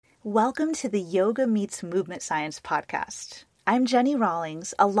Welcome to the Yoga Meets Movement Science podcast. I'm Jenny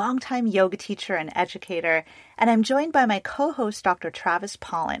Rawlings, a longtime yoga teacher and educator, and I'm joined by my co-host, Dr. Travis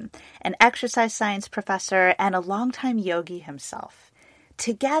Pollan, an exercise science professor and a longtime yogi himself.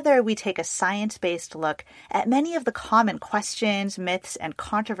 Together, we take a science-based look at many of the common questions, myths, and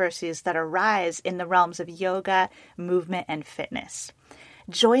controversies that arise in the realms of yoga, movement, and fitness.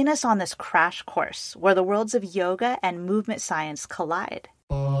 Join us on this crash course where the worlds of yoga and movement science collide.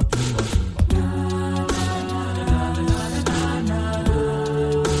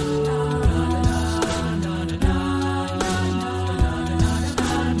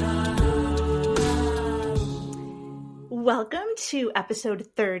 Welcome to episode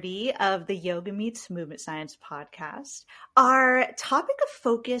 30 of the Yoga Meets Movement Science podcast. Our topic of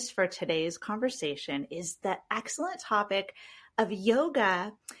focus for today's conversation is the excellent topic of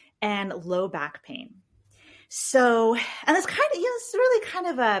yoga and low back pain. So, and it's it's really kind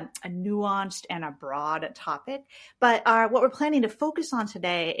of a nuanced and a broad topic, but what we're planning to focus on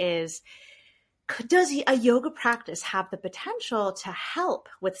today is, does a yoga practice have the potential to help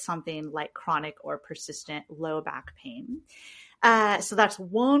with something like chronic or persistent low back pain? So that's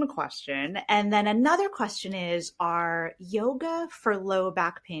one question. And then another question is, are yoga for low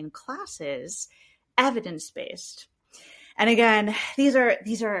back pain classes evidence-based? And again, these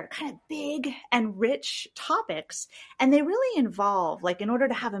are kind of big and rich topics, and they really involve, in order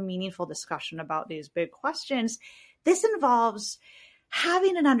to have a meaningful discussion about these big questions, this involves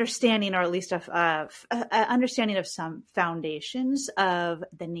having an understanding, or at least understanding of some foundations of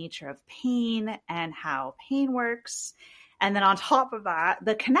the nature of pain and how pain works. And then on top of that,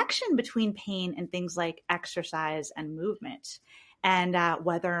 the connection between pain and things like exercise and movement, and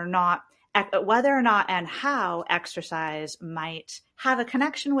whether or not and how exercise might have a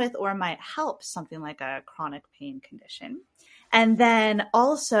connection with or might help something like a chronic pain condition. And then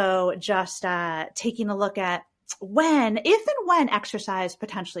also just taking a look at if and when exercise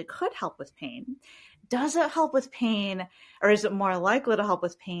potentially could help with pain. Does it help with pain, or is it more likely to help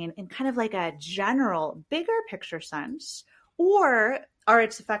with pain in kind of like a general, bigger picture sense? Or are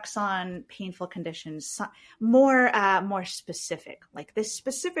its effects on painful conditions more specific? Like, this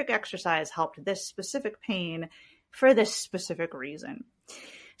specific exercise helped this specific pain for this specific reason.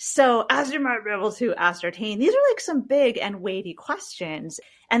 So as you might be able to ascertain, these are like some big and weighty questions,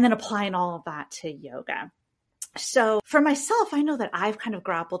 and then applying all of that to yoga. So for myself, I know that I've kind of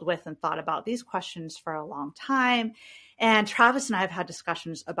grappled with and thought about these questions for a long time. And Travis and I have had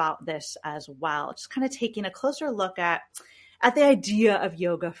discussions about this as well, just kind of taking a closer look at the idea of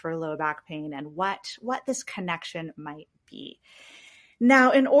yoga for low back pain and what this connection might be.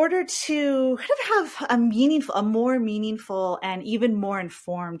 Now, in order to kind of have a more meaningful and even more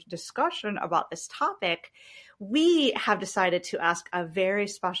informed discussion about this topic, we have decided to ask a very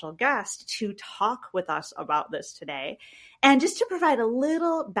special guest to talk with us about this today. And just to provide a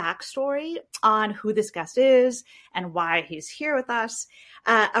little backstory on who this guest is and why he's here with us,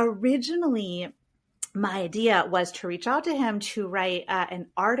 originally, my idea was to reach out to him to write an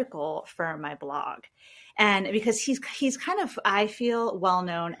article for my blog. And because he's kind of, I feel, well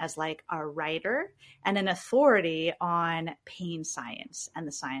known as like a writer and an authority on pain science and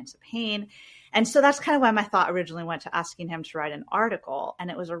the science of pain. And so that's kind of why my thought originally went to asking him to write an article.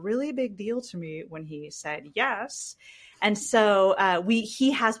 And it was a really big deal to me when he said yes. And so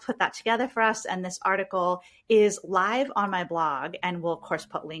he has put that together for us. And this article is live on my blog. And we'll, of course,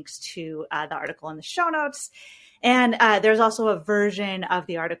 put links to the article in the show notes. And there's also a version of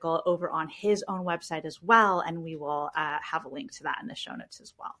the article over on his own website as well. And we will have a link to that in the show notes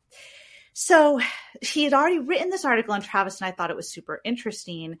as well. So he had already written this article, and Travis and I thought it was super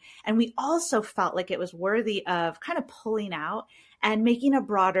interesting. And we also felt like it was worthy of kind of pulling out and making a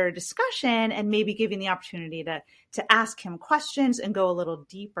broader discussion, and maybe giving the opportunity to ask him questions and go a little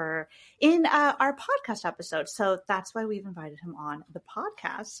deeper in our podcast episode. So that's why we've invited him on the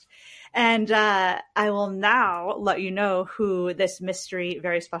podcast. And I will now let you know who this mystery,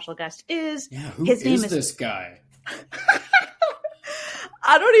 very special guest is. Yeah, His name is this guy?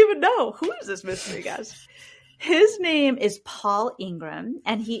 I don't even know. Who is this mystery guest? His name is Paul Ingram,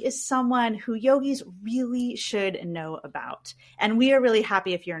 and he is someone who yogis really should know about. And we are really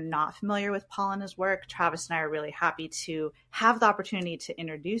happy, if you're not familiar with Paul and his work, Travis and I are really happy to have the opportunity to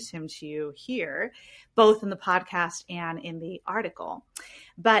introduce him to you here, both in the podcast and in the article.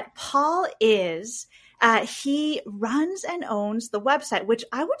 But Paul he runs and owns the website, which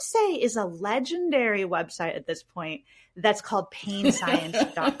I would say is a legendary website at this point, that's called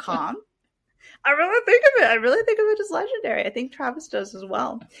painscience.com. I really think of it. I really think of it as legendary. I think Travis does as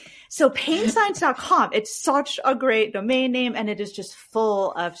well. So painscience.com, it's such a great domain name, and it is just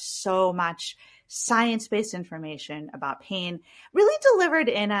full of so much science-based information about pain, really delivered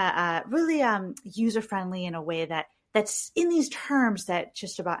in a really user-friendly in a way that's in these terms that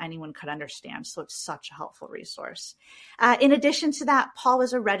just about anyone could understand. So it's such a helpful resource. In addition to that, Paul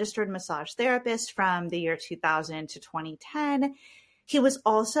was a registered massage therapist from the year 2000 to 2010. He was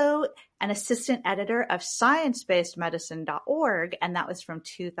also an assistant editor of ScienceBasedMedicine.org, and that was from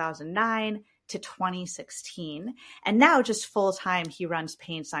 2009 to 2016. And now just full-time, he runs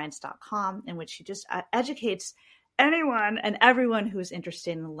PainScience.com, in which he just educates anyone and everyone who's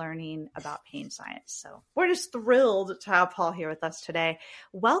interested in learning about pain science. So we're just thrilled to have Paul here with us today.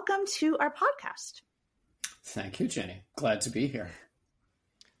 Welcome to our podcast. Thank you, Jenny. Glad to be here.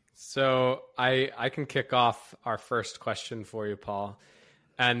 So I can kick off our first question for you, Paul.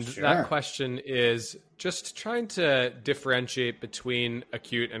 And Sure. That question is just trying to differentiate between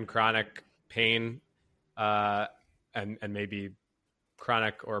acute and chronic pain, and maybe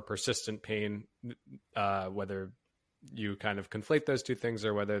chronic or persistent pain, whether you kind of conflate those two things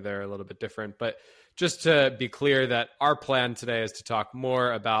or whether they're a little bit different. But just to be clear that our plan today is to talk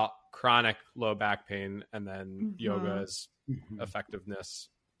more about chronic low back pain and then yoga's effectiveness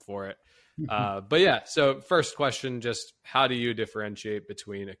for it. But yeah, so first question, just how do you differentiate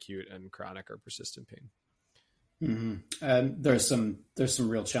between acute and chronic or persistent pain? There's some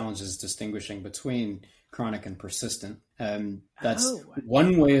real challenges distinguishing between chronic and persistent. That's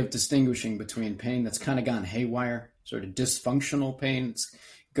one way of distinguishing between pain that's kind of gone haywire, sort of dysfunctional pain. It's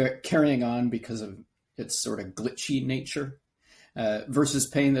carrying on because of its sort of glitchy nature, versus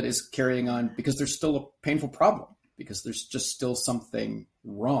pain that is carrying on because there's still a painful problem, because there's just still something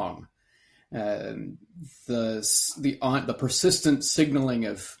wrong. The persistent signaling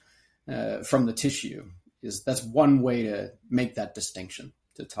of from the tissue that's one way to make that distinction,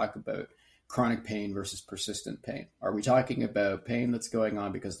 to talk about chronic pain versus persistent pain. Are we talking about pain that's going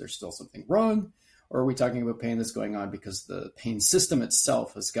on because there's still something wrong, or are we talking about pain that's going on because the pain system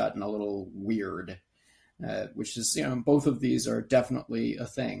itself has gotten a little weird? Which is, both of these are definitely a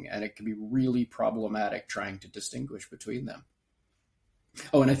thing, and it can be really problematic trying to distinguish between them.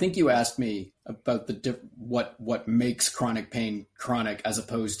 Oh, and I think you asked me about what makes chronic pain chronic as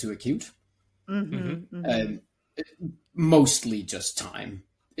opposed to acute. Mostly just time.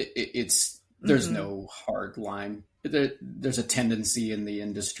 There's no hard line. There's a tendency in the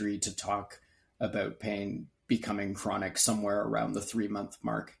industry to talk about pain becoming chronic somewhere around the 3-month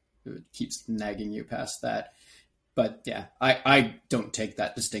mark. It keeps nagging you past that. But yeah, I don't take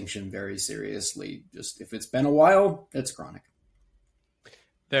that distinction very seriously. Just if it's been a while, it's chronic.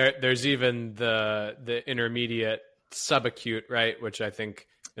 There's even the intermediate subacute, right? Which I think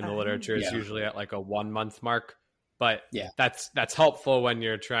in the literature is usually at like a 1-month mark. But that's helpful when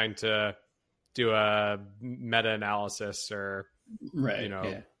you're trying to do a meta-analysis or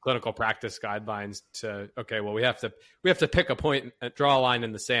clinical practice guidelines to, we have to pick a point and draw a line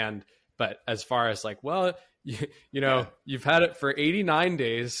in the sand. But as far as like, well, you've had it for 89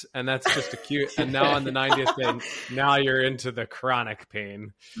 days and that's just acute. And now on the 90th day, now you're into the chronic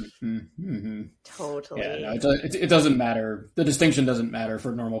pain. Totally. Yeah, no, it doesn't matter. The distinction doesn't matter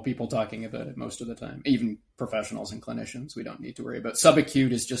for normal people talking about it most of the time. Even professionals and clinicians, we don't need to worry about.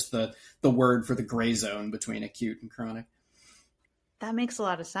 Subacute is just the word for the gray zone between acute and chronic. That makes a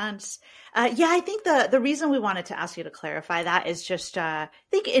lot of sense. I think the reason we wanted to ask you to clarify that is just, I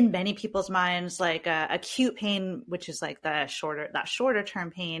think in many people's minds, like acute pain, which is like that shorter term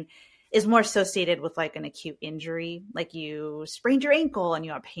pain, is more associated with like an acute injury, like you sprained your ankle and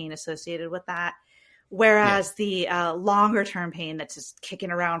you have pain associated with that. Whereas the longer term pain that's just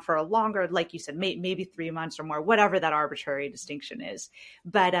kicking around for a longer, like you said, maybe 3 months or more, whatever that arbitrary distinction is.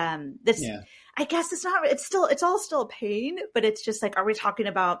 But I guess it's all still pain, but it's just like, are we talking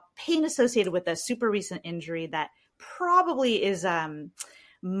about pain associated with a super recent injury that probably is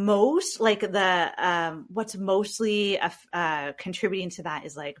most like what's mostly contributing to that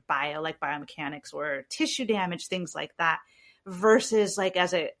is like biomechanics or tissue damage, things like that, versus like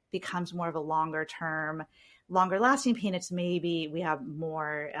as it becomes more of a longer lasting pain, it's maybe we have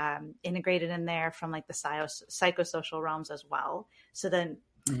more integrated in there from like the psychosocial realms as well. So then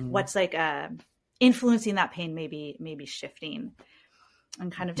what's like influencing that pain maybe shifting,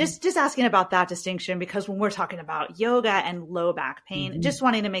 and kind of just asking about that distinction, because when we're talking about yoga and low back pain, just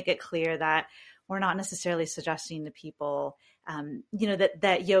wanting to make it clear that we're not necessarily suggesting to people,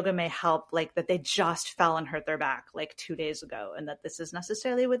 that yoga may help, like that they just fell and hurt their back like 2 days ago and that this is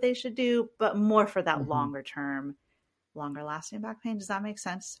necessarily what they should do, but more for that longer term longer lasting back pain. Does that make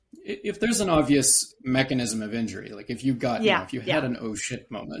sense? If there's an obvious mechanism of injury, like if you got, if you had an oh shit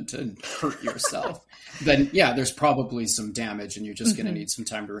moment and hurt yourself, then there's probably some damage and you're just going to need some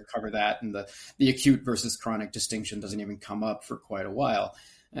time to recover that. And the acute versus chronic distinction doesn't even come up for quite a while.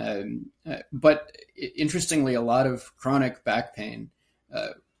 But interestingly, a lot of chronic back pain,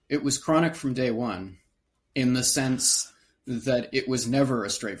 it was chronic from day one in the sense that it was never a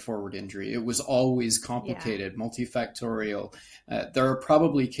straightforward injury. It was always complicated, multifactorial. There are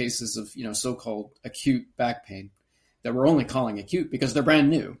probably cases of, so-called acute back pain that we're only calling acute because they're brand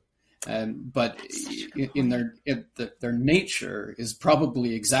new. But in their nature is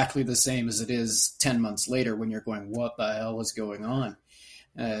probably exactly the same as it is 10 months later when you're going, what the hell is going on?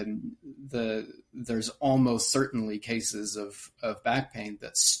 There's almost certainly cases of back pain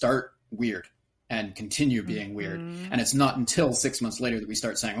that start weird and continue being weird. And it's not until 6 months later that we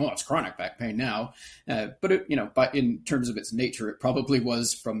start saying, oh, it's chronic back pain now. But but in terms of its nature, it probably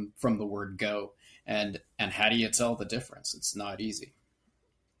was from the word go. And how do you tell the difference? It's not easy.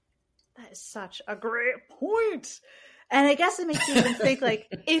 That is such a great point. And I guess it makes you even think,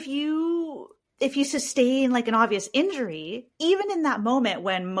 like, if you sustain like an obvious injury, even in that moment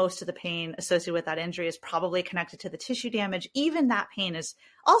when most of the pain associated with that injury is probably connected to the tissue damage, even that pain is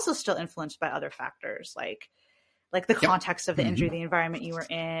also still influenced by other factors like the context of the injury, the environment you were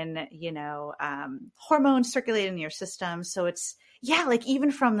in, hormones circulating in your system. So it's, like even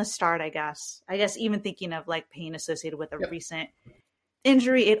from the start, I guess even thinking of like pain associated with a recent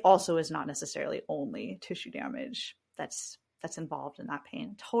injury, it also is not necessarily only tissue damage that's involved in that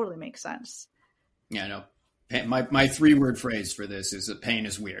pain. Totally makes sense. Yeah, no. My 3-word phrase for this is that pain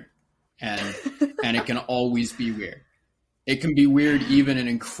is weird, and it can always be weird. It can be weird even in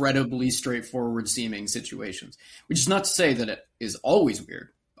incredibly straightforward seeming situations, which is not to say that it is always weird.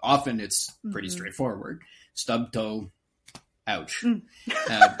 Often it's pretty straightforward. Stub toe, ouch.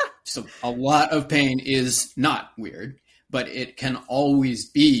 So a lot of pain is not weird, but it can always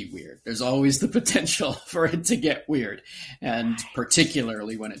be weird. There's always the potential for it to get weird. And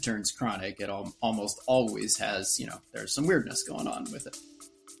particularly when it turns chronic, it almost always has, there's some weirdness going on with it.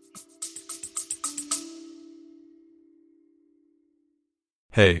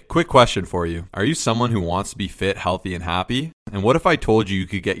 Hey, quick question for you. Are you someone who wants to be fit, healthy, and happy? And what if I told you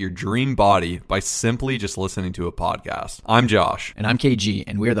could get your dream body by simply just listening to a podcast? I'm Josh. And I'm KG,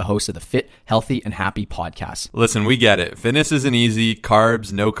 and we're the hosts of the Fit, Healthy, and Happy podcast. Listen, we get it. Fitness isn't easy.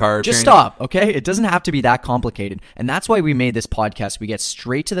 Carbs, no carbs. Just stop, okay? It doesn't have to be that complicated. And that's why we made this podcast. We get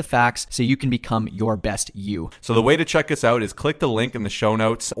straight to the facts so you can become your best you. So the way to check us out is click the link in the show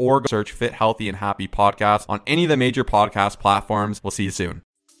notes or search Fit, Healthy, and Happy podcast on any of the major podcast platforms. We'll see you soon.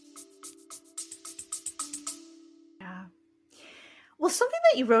 Well, something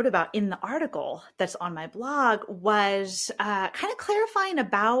that you wrote about in the article that's on my blog was kind of clarifying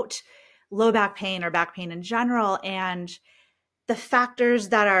about low back pain or back pain in general and the factors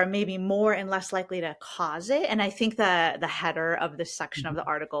that are maybe more and less likely to cause it. And I think the header of this section of the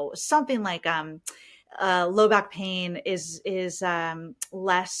article was something like low back pain is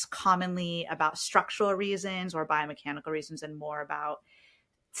less commonly about structural reasons or biomechanical reasons and more about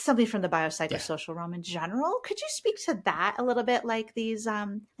something from the biopsychosocial realm in general. Could you speak to that a little bit? Like these,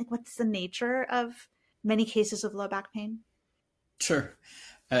 what's the nature of many cases of low back pain? Sure.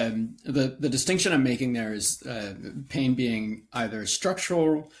 The distinction I'm making there is pain being either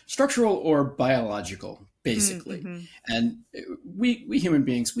structural or biological, basically. And we human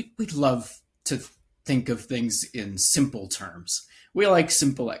beings, we love to think of things in simple terms. We like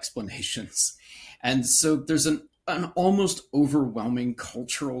simple explanations. And so there's an almost overwhelming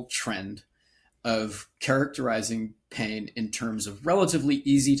cultural trend of characterizing pain in terms of relatively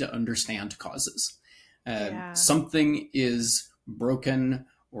easy to understand causes. Something is broken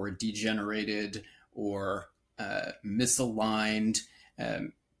or degenerated or misaligned.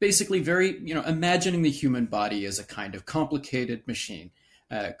 Basically very, imagining the human body as a kind of complicated machine.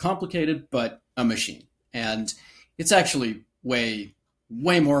 Complicated, but a machine. And it's actually way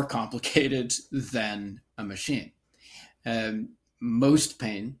more complicated than a machine. Most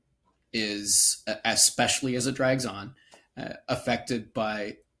pain is, especially as it drags on, affected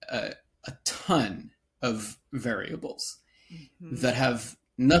by a ton of variables that have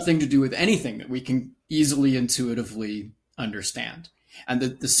nothing to do with anything that we can easily intuitively understand. And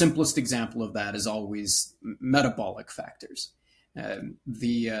the simplest example of that is always metabolic factors.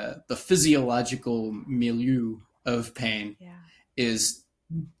 The physiological milieu of pain is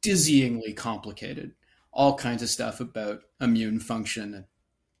dizzyingly complicated. All kinds of stuff about immune function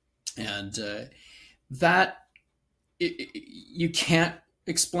and that you can't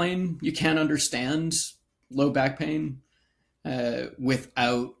explain, you can't understand low back pain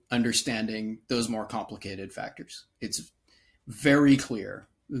without understanding those more complicated factors. It's very clear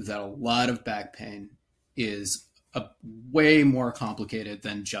that a lot of back pain is way more complicated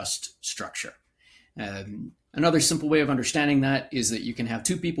than just structure. Another simple way of understanding that is that you can have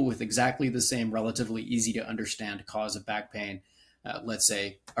two people with exactly the same relatively easy to understand cause of back pain. Let's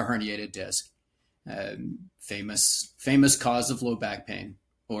say a herniated disc, famous cause of low back pain,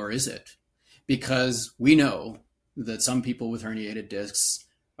 or is it? Because we know that some people with herniated discs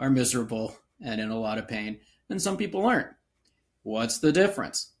are miserable and in a lot of pain, and some people aren't. What's the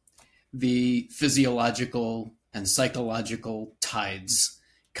difference? The physiological and psychological tides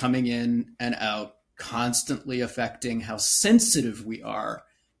coming in and out, constantly affecting how sensitive we are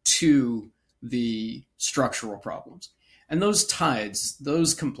to the structural problems. And those tides,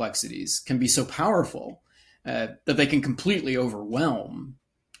 those complexities can be so powerful that they can completely overwhelm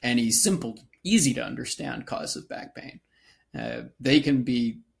any simple, easy to understand cause of back pain. They can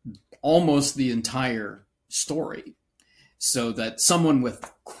be almost the entire story, so that someone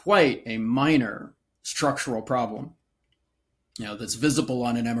with quite a minor structural problem, that's visible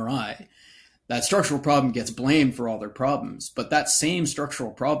on an MRI, that structural problem gets blamed for all their problems. But that same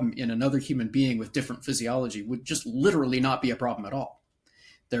structural problem in another human being with different physiology would just literally not be a problem at all.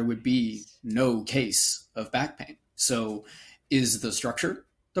 There would be no case of back pain. So is the structure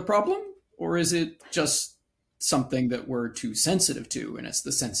the problem, or is it just something that we're too sensitive to, and it's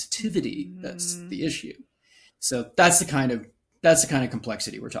the sensitivity that's the issue? So that's the kind of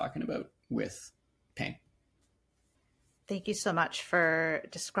complexity we're talking about with pain. Thank you so much for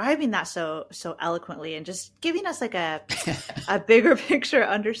describing that so eloquently, and just giving us like a bigger picture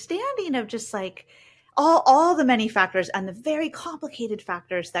understanding of just like all the many factors and the very complicated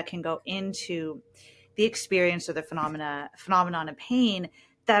factors that can go into the experience or the phenomenon of pain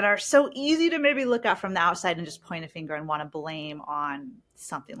that are so easy to maybe look at from the outside and just point a finger and want to blame on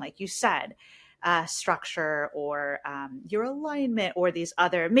something like you said, structure or your alignment, or these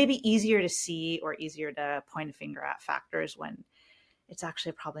other maybe easier to see or easier to point a finger at factors, when it's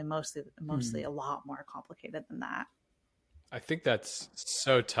actually probably mostly a lot more complicated than that. I think that's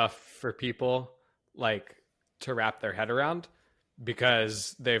so tough for people like to wrap their head around,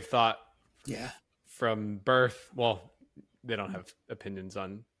 because they've thought from birth, well, they don't have opinions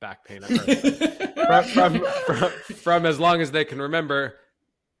on back pain at birth. from as long as they can remember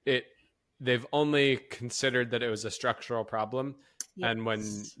it, they've only considered that it was a structural problem. Yes. And when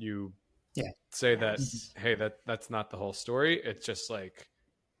you say that, hey, that's not the whole story, it's just like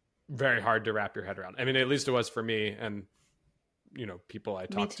very hard to wrap your head around. I mean, at least it was for me, and people I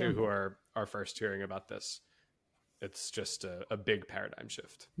talk to who are first hearing about this. It's just a big paradigm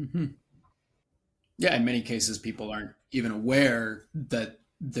shift. Mm-hmm. Yeah, in many cases, people aren't even aware that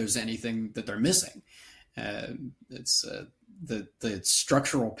there's anything that they're missing. It's the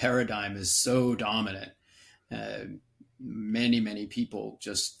structural paradigm is so dominant. Many people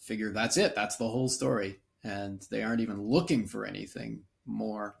just figure that's it. That's the whole story. And they aren't even looking for anything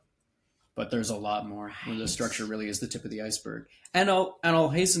more. But there's a lot more. Right. The structure really is the tip of the iceberg. And I'll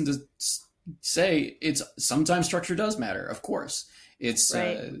hasten to say sometimes structure does matter, of course. It's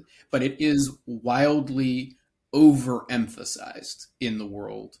right. But it is wildly overemphasized in the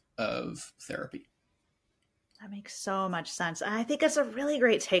world of therapy. That makes so much sense. And I think it's a really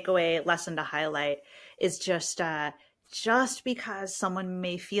great takeaway lesson to highlight, is just because someone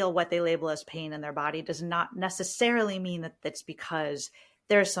may feel what they label as pain in their body does not necessarily mean that that's because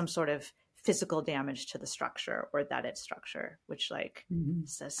there's some sort of physical damage to the structure, or that it's structure, which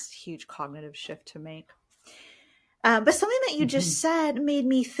is this huge cognitive shift to make. But something that you just said made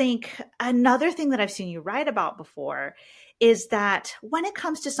me think, another thing that I've seen you write about before is that when it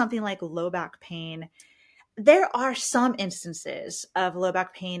comes to something like low back pain, there are some instances of low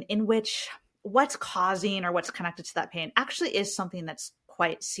back pain in which what's causing or what's connected to that pain actually is something that's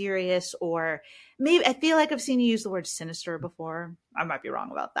quite serious, or maybe I feel like I've seen you use the word sinister before. I might be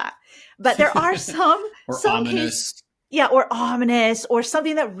wrong about that, but there are some ominous. Or ominous, or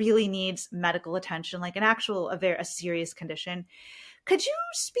something that really needs medical attention, like a serious condition. Could you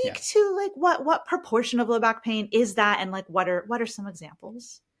speak to what proportion of low back pain is that, and what are some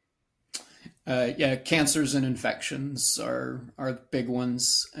examples? Cancers and infections are big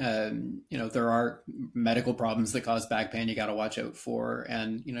ones. There are medical problems that cause back pain you got to watch out for,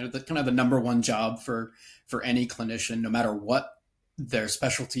 and the number one job for any clinician, no matter what their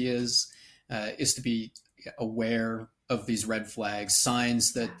specialty is to be aware of these red flags,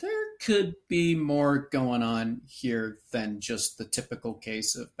 signs that there could be more going on here than just the typical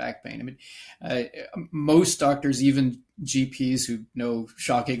case of back pain. I mean, most doctors, even GPs who know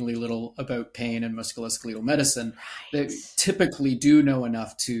shockingly little about pain and musculoskeletal medicine, they typically do know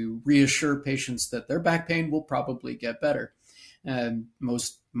enough to reassure patients that their back pain will probably get better. And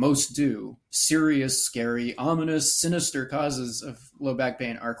most do. Serious, scary, ominous, sinister causes of low back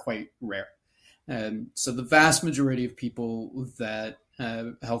pain are quite rare. So the vast majority of people that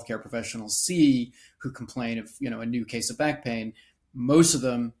healthcare professionals see who complain of, a new case of back pain, most of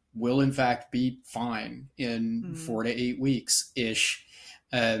them will in fact be fine in 4 to 8 weeks ish.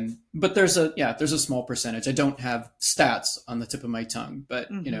 But there's a small percentage. I don't have stats on the tip of my tongue, but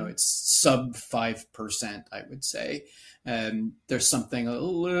it's sub 5%, I would say. There's something a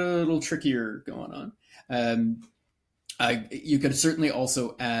little trickier going on. You could certainly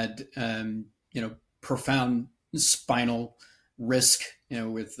also add, profound spinal risk,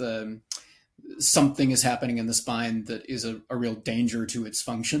 with something is happening in the spine that is a real danger to its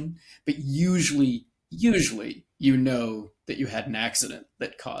function. But usually you know that you had an accident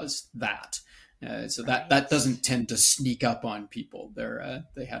that caused that. So that doesn't tend to sneak up on people.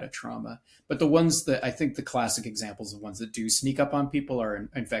 They had a trauma. But the ones that I think the classic examples of ones that do sneak up on people are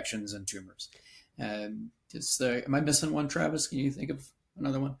infections and tumors. Am I missing one, Travis? Can you think of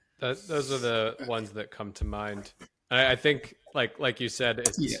another one? Those are the ones that come to mind. I think, like you said,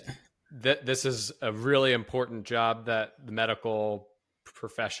 this is a really important job that the medical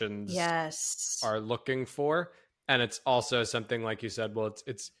professions are looking for, and it's also something, like you said. Well,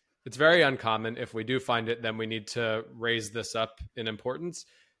 it's very uncommon. If we do find it, then we need to raise this up in importance.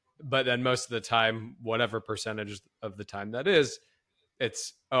 But then most of the time, whatever percentage of the time that is,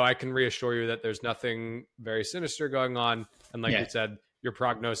 it's, I can reassure you that there's nothing very sinister going on, and like you said, your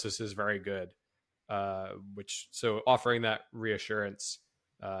prognosis is very good. So offering that reassurance,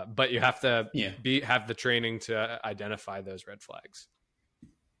 but you have to have the training to identify those red flags.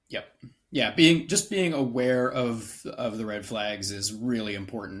 Yep. Yeah. Being aware of the red flags is really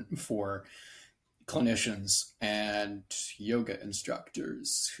important for clinicians and yoga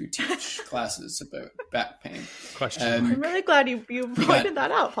instructors who teach classes about back pain. I'm really glad you pointed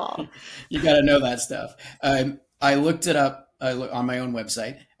that out, Paul. You got to know that stuff. I looked it up on my own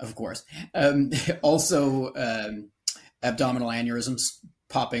website, of course. Also, abdominal aneurysms,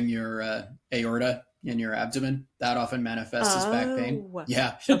 popping your aorta in your abdomen, that often manifests as back pain.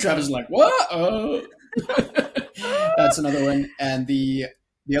 Yeah. Okay. Travis is like, what? That's another one. And the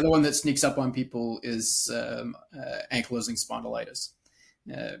other one that sneaks up on people is ankylosing spondylitis.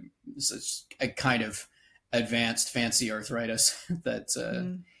 It's a kind of advanced fancy arthritis that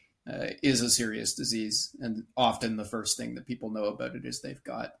is a serious disease. And often the first thing that people know about it is they've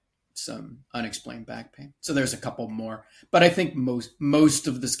got some unexplained back pain. So there's a couple more, but I think most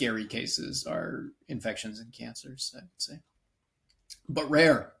of the scary cases are infections and cancers, I would say. But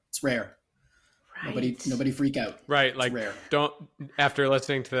rare. It's rare. Right. Nobody freak out. Right. It's rare. Don't, after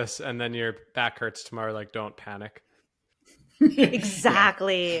listening to this and then your back hurts tomorrow, don't panic.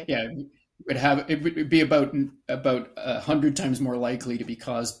 Exactly. Yeah. It would be about 100 times more likely to be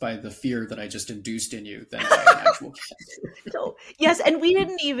caused by the fear that I just induced in you than by an actual cancer. So, yes, and we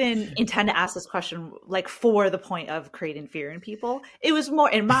didn't even intend to ask this question for the point of creating fear in people. It was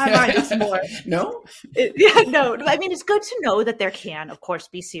more, in my mind, it's more. No? No. I mean, it's good to know that there can, of course,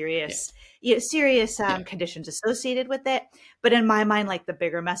 be serious conditions associated with it. But in my mind, the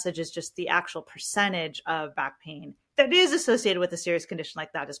bigger message is just the actual percentage of back pain that is associated with a serious condition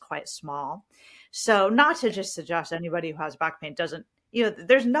like that is quite small. So not to just suggest anybody who has back pain doesn't,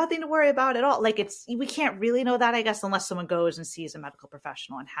 there's nothing to worry about at all. We can't really know that, I guess, unless someone goes and sees a medical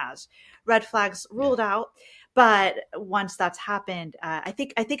professional and has red flags ruled out. But once that's happened, I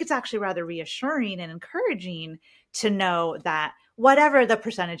think it's actually rather reassuring and encouraging to know that whatever the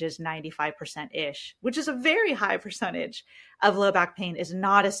percentage is, 95%-ish, which is a very high percentage of low back pain, is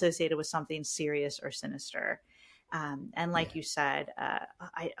not associated with something serious or sinister. And like you said,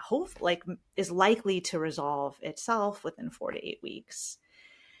 I hope is likely to resolve itself within 4 to 8 weeks.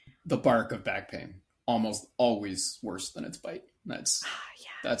 The bark of back pain, almost always worse than its bite. That's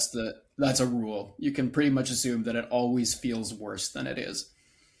a rule. You can pretty much assume that it always feels worse than it is.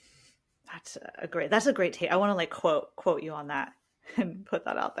 That's a great take. I want to quote you on that and put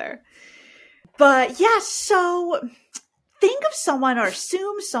that out there. But yes, so think of someone or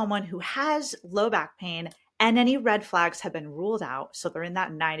assume someone who has low back pain and any red flags have been ruled out. So they're in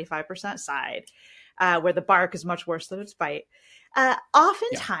that 95% side where the bark is much worse than its bite.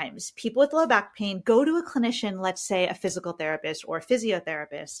 Oftentimes, people with low back pain go to a clinician, let's say a physical therapist or a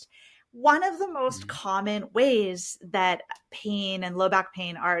physiotherapist. One of the most common ways that pain and low back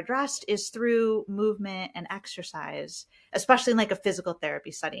pain are addressed is through movement and exercise, especially in a physical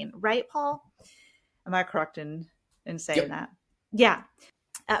therapy setting. Right, Paul? Am I correct in in saying that. Yeah.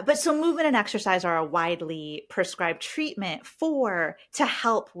 But so movement and exercise are a widely prescribed treatment to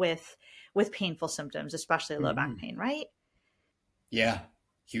help with painful symptoms, especially low back pain, right? Yeah,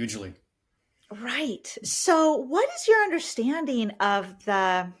 hugely. Right. So what is your understanding of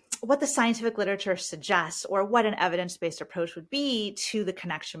what the scientific literature suggests, or what an evidence-based approach would be to the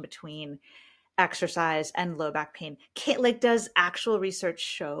connection between exercise and low back pain? Does actual research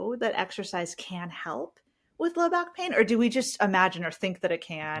show that exercise can help with low back pain, or do we just imagine or think that it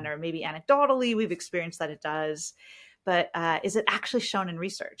can, or maybe anecdotally we've experienced that it does, but is it actually shown in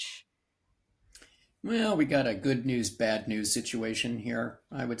research? Well, we got a good news, bad news situation here,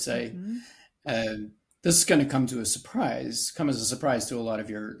 I would say. This is going to come as a surprise to a lot of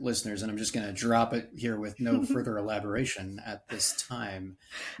your listeners, and I'm just going to drop it here with no further elaboration at this time.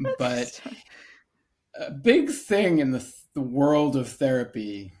 But a big thing in the world of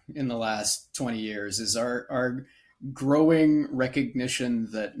therapy in the last 20 years is our growing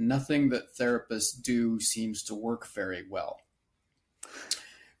recognition that nothing that therapists do seems to work very well.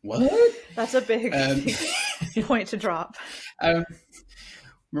 What? That's a big point to drop.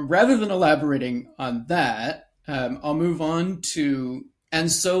 Rather than elaborating on that, I'll move on to,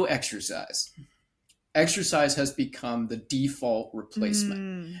 and so exercise. Exercise has become the default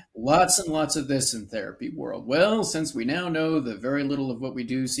replacement. Lots and lots of this in therapy world. Well, since we now know that very little of what we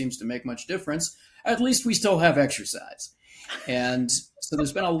do seems to make much difference, at least we still have exercise. And so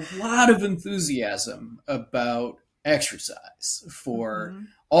there's been a lot of enthusiasm about exercise for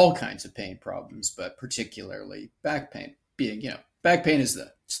all kinds of pain problems, but particularly back pain. Being, back pain is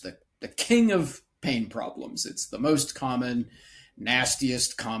the king of pain problems. It's the most common,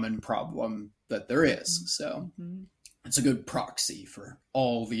 nastiest common problem that there is. So it's a good proxy for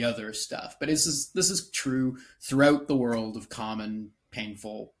all the other stuff. But this is true throughout the world of common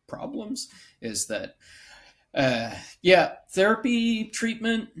painful problems, is that therapy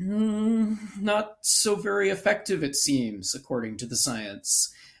treatment, not so very effective, it seems, according to the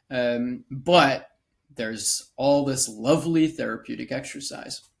science. But there's all this lovely therapeutic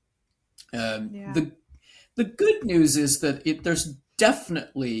exercise. The good news is that there's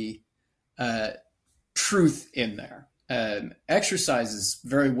definitely truth in there. Exercise is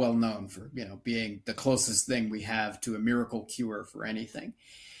very well known for being the closest thing we have to a miracle cure for anything.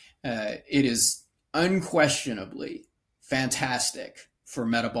 It is unquestionably fantastic for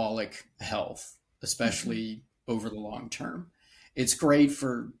metabolic health, especially over the long term. It's great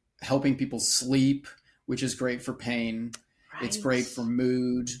for helping people sleep, which is great for pain. Right. It's great for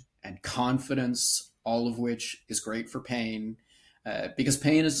mood and confidence, all of which is great for pain, because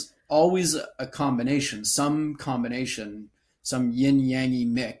pain is always a combination, some yin-yangy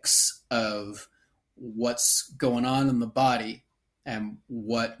mix of what's going on in the body and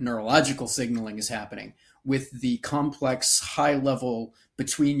what neurological signaling is happening with the complex, high level,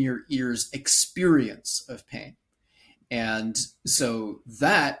 between your ears experience of pain. And so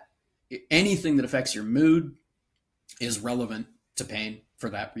that anything that affects your mood is relevant to pain for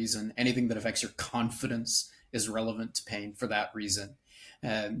that reason. Anything that affects your confidence is relevant to pain for that reason.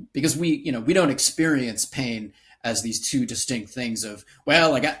 Because we don't experience pain as these two distinct things of,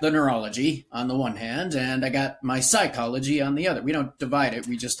 well, I got the neurology on the one hand and I got my psychology on the other. We don't divide it.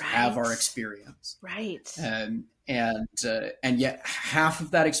 We just have our experience. Right. And yet half of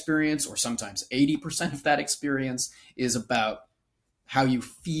that experience, or sometimes 80% of that experience, is about how you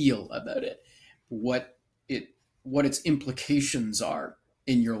feel about it, what its implications are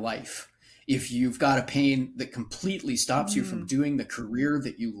in your life. If you've got a pain that completely stops you from doing the career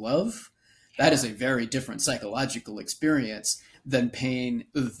that you love, that is a very different psychological experience than pain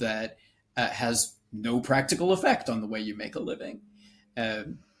that has no practical effect on the way you make a living. I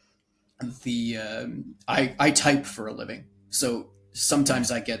type for a living, so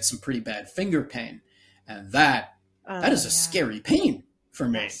sometimes I get some pretty bad finger pain, and that is a scary pain for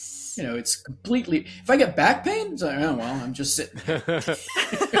me. Yes. It's completely. If I get back pain, it's like, oh well, I'm just sitting here.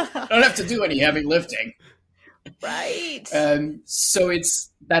 I don't have to do any heavy lifting. Right. So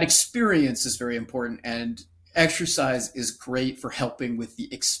it's that experience is very important, and exercise is great for helping with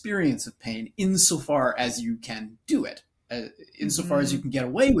the experience of pain insofar as you can do it. Insofar as you can get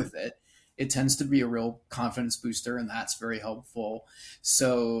away with it, it tends to be a real confidence booster, and that's very helpful.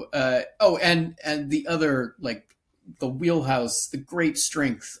 So, and the other, like the wheelhouse, the great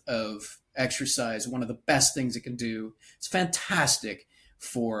strength of exercise, one of the best things it can do, it's fantastic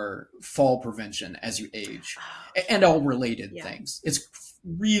for fall prevention as you age and all related things. It's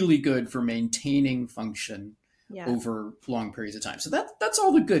really good for maintaining function over long periods of time. So that's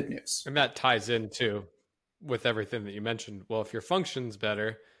all the good news. And that ties in too with everything that you mentioned. Well, if your function's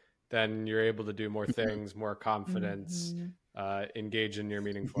better, then you're able to do more things, more confidence, engage in your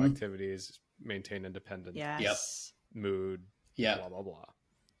meaningful activities, maintain independence, Yes. mood, Yeah. blah, blah, blah.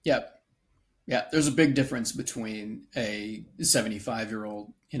 Yep. Yeah, there's a big difference between a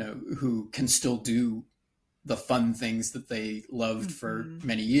 75-year-old, who can still do the fun things that they loved for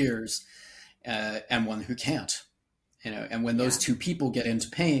many years, and one who can't. And when those two people get into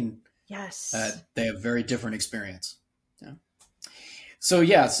pain, Yes, they have very different experience. Yeah. So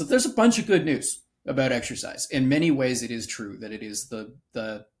there's a bunch of good news about exercise. In many ways, it is true that it is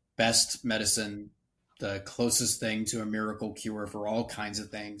the best medicine, the closest thing to a miracle cure for all kinds of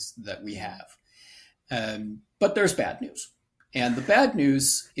things that we have. But there's bad news. And the bad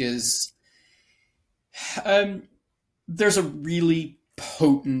news is there's a really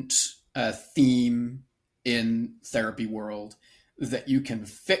potent theme in therapy world that you can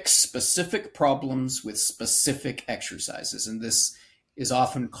fix specific problems with specific exercises. And this is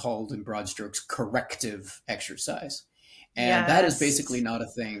often called, in broad strokes, corrective exercise. And that is basically not a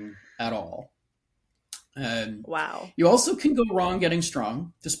thing at all. Wow. You also can go wrong getting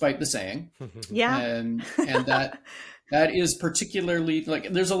strong, despite the saying. Yeah. And that is particularly,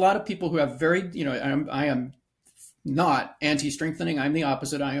 like, there's a lot of people who have very, I am not anti-strengthening. I'm the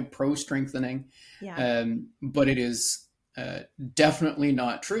opposite. I am pro-strengthening. Yeah. But it is definitely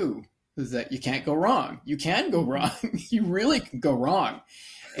not true that you can't go wrong. You can go wrong. You really can go wrong.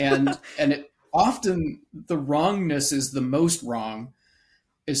 And it often, the wrongness is the most wrong,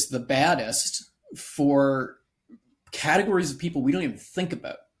 is the baddest for categories of people we don't even think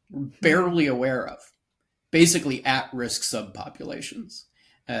about, we're barely aware of, basically at-risk subpopulations.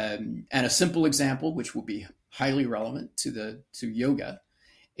 And a simple example, which will be highly relevant to yoga,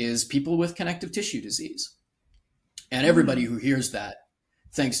 is people with connective tissue disease. And everybody who hears that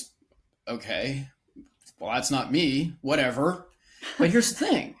thinks, okay, well, that's not me, whatever. But here's the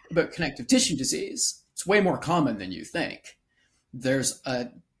thing about connective tissue disease. It's way more common than you think. There's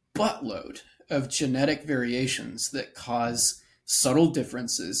a buttload of genetic variations that cause subtle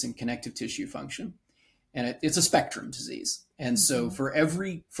differences in connective tissue function. And it's a spectrum disease. And so for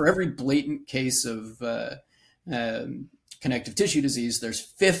every blatant case of connective tissue disease, there's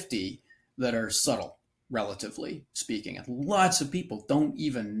 50 that are subtle, relatively speaking. And lots of people don't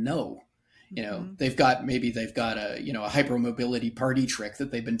even know. They've got a hypermobility party trick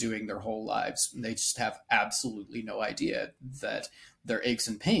that they've been doing their whole lives. And they just have absolutely no idea that their aches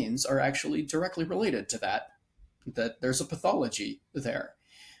and pains are actually directly related to that there's a pathology there.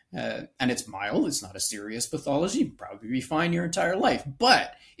 And it's mild. It's not a serious pathology. You'd probably be fine your entire life.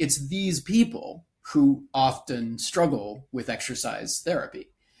 But it's these people who often struggle with exercise therapy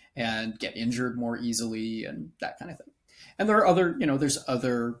and get injured more easily and that kind of thing. And there are other, there's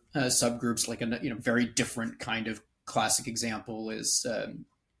other subgroups, like a very different kind of classic example is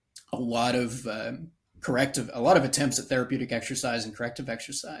a lot of attempts at therapeutic exercise and corrective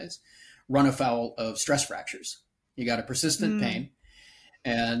exercise run afoul of stress fractures. You got a persistent pain,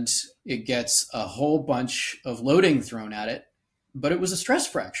 and it gets a whole bunch of loading thrown at it, but it was a stress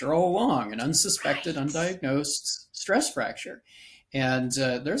fracture all along, an unsuspected, undiagnosed stress fracture. And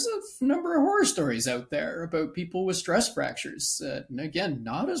there's a number of horror stories out there about people with stress fractures. And again,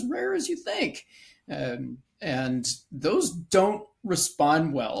 not as rare as you think. And those don't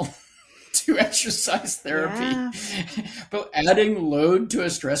respond well to exercise therapy. Yeah. But adding load to a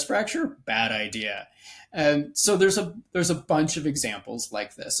stress fracture, bad idea. And so there's a bunch of examples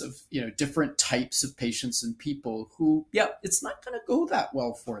like this of, different types of patients and people who, it's not going to go that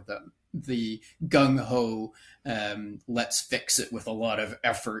well for them. The gung-ho, let's fix it with a lot of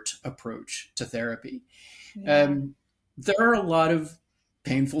effort approach to therapy. Yeah. There are a lot of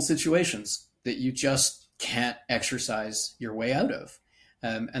painful situations that you just can't exercise your way out of.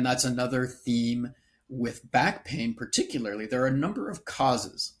 And that's another theme with back pain particularly. There are a number of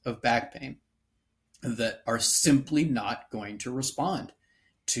causes of back pain that are simply not going to respond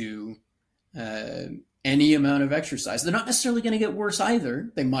to any amount of exercise. They're not necessarily going to get worse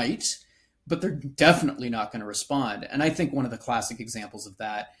either. They might, but they're definitely not going to respond. And I think one of the classic examples of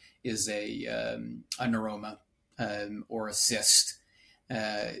that is a neuroma or a cyst.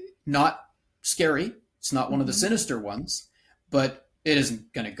 Not scary. It's not one of the sinister ones, but it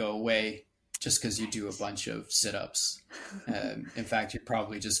isn't going to go away just because you do a bunch of sit-ups. In fact, you're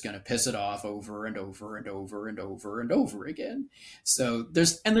probably just going to piss it off over and over and over and over and over again. So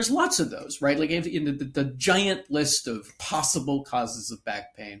there's lots of those, right? Like in the giant list of possible causes of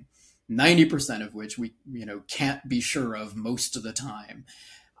back pain, 90% of which we can't be sure of most of the time.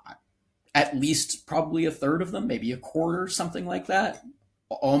 At least probably a third of them, maybe a quarter, something like that,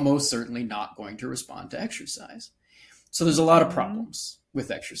 almost certainly not going to respond to exercise. So there's a lot of problems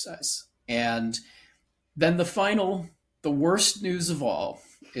with exercise. And then the worst news of all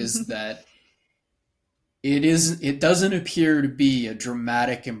is that it doesn't appear to be a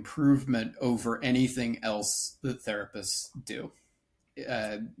dramatic improvement over anything else that therapists do.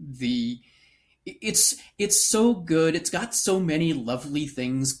 It's so good. It's got so many lovely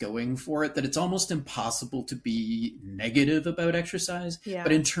things going for it that it's almost impossible to be negative about exercise. Yeah.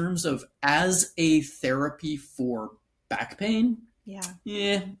 But in terms of as a therapy for back pain,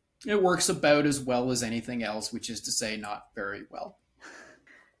 yeah, it works about as well as anything else, which is to say not very well.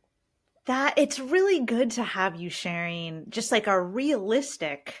 That it's really good to have you sharing just like a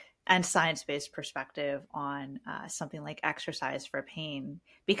realistic and science-based perspective on something like exercise for pain,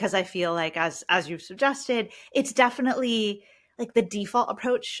 because I feel like as you've suggested, it's definitely like the default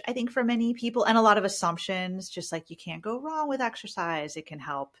approach, I think, for many people, and a lot of assumptions, just like you can't go wrong with exercise. It can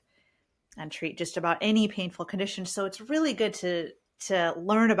help and treat just about any painful condition. So it's really good to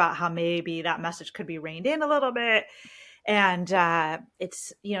learn about how maybe that message could be reined in a little bit. And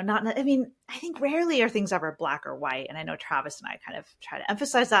it's, not, I mean, I think rarely are things ever black or white. And I know Travis and I kind of try to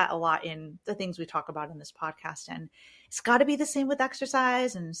emphasize that a lot in the things we talk about in this podcast. And it's got to be the same with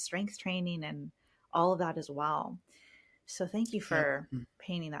exercise and strength training and all of that as well. So thank you for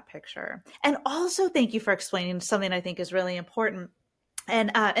painting that picture. And also thank you for explaining something I think is really important.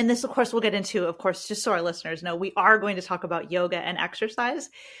 And this, of course, we'll get into, of course, just so our listeners know, we are going to talk about yoga and exercise.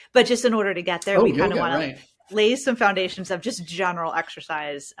 But just in order to get there, we kind of want to lay some foundations of just general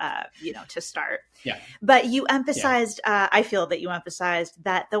exercise, to start. Yeah. But you emphasized, I feel that you emphasized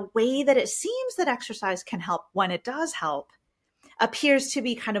that the way that it seems that exercise can help when it does help appears to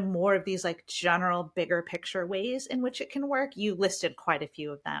be kind of more of these like general bigger picture ways in which it can work. You listed quite a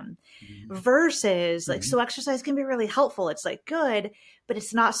few of them versus like, so exercise can be really helpful. It's like good, but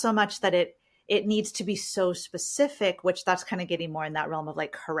it's not so much that it needs to be so specific, which that's kind of getting more in that realm of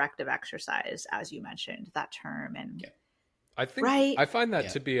like corrective exercise, as you mentioned that term. And I think I find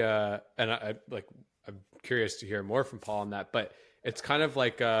that to be and I'm curious to hear more from Paul on that, but it's kind of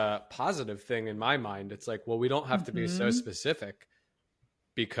like a positive thing in my mind. It's like, well, we don't have to be so specific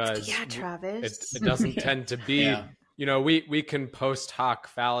because Travis, it doesn't tend to be, we can post hoc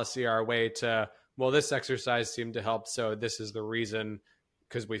fallacy our way to, well, this exercise seemed to help, so this is the reason,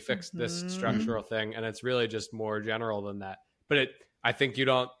 because we fixed this structural thing. And it's really just more general than that. But I think you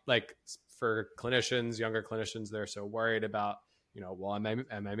don't, like, for clinicians, younger clinicians, they're so worried about, well, am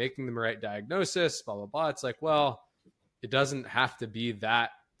I making the right diagnosis, blah, blah, blah. It's like, well, it doesn't have to be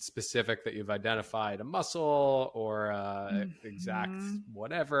that specific that you've identified a muscle or exact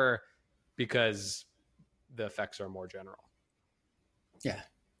whatever, because the effects are more general. Yeah.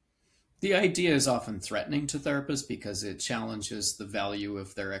 The idea is often threatening to therapists because it challenges the value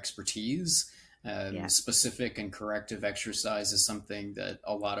of their expertise. Specific and corrective exercise is something that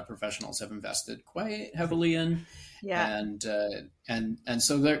a lot of professionals have invested quite heavily in. And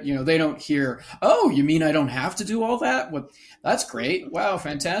so they don't hear, oh, you mean I don't have to do all that? Well, that's great. Wow,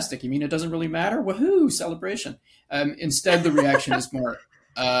 fantastic. You mean it doesn't really matter? Woohoo, celebration. Instead, the reaction is more,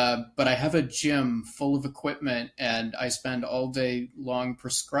 but I have a gym full of equipment and I spend all day long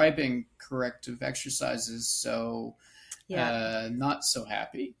prescribing corrective exercises. So not so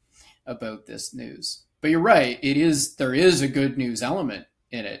happy about this news. But you're right. There is a good news element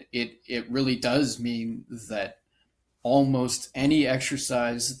in it. It really does mean that almost any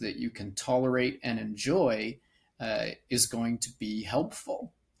exercise that you can tolerate and enjoy is going to be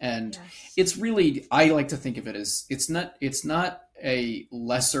helpful. And it's really, I like to think of it as, it's not a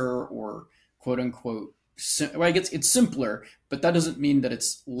lesser or quote unquote, it's simpler, but that doesn't mean that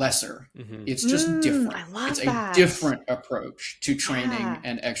it's lesser. It's just different. I love it's that. A different approach to training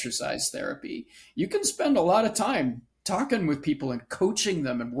and exercise therapy. You can spend a lot of time talking with people and coaching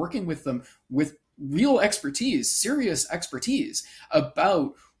them and working with them with real expertise, serious expertise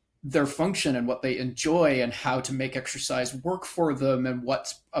about their function and what they enjoy and how to make exercise work for them and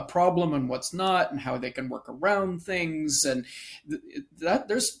what's a problem and what's not and how they can work around things. And that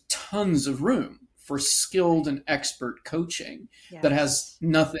there's tons of room for skilled and expert coaching that has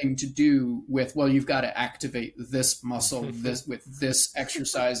nothing to do with, well, you've got to activate this muscle with this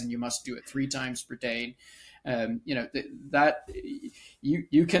exercise and you must do it 3 times per day. That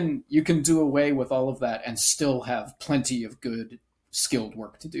you can do away with all of that and still have plenty of good skilled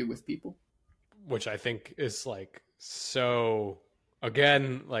work to do with people, which I think is like, so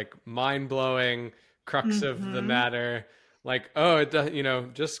again, like mind-blowing crux of the matter. Like, oh, it does,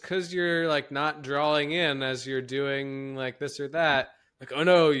 just because you're like not drawing in as you're doing like this or that, like, oh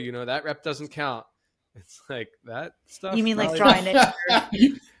no, that rep doesn't count. It's like that stuff. You mean like probably- drawing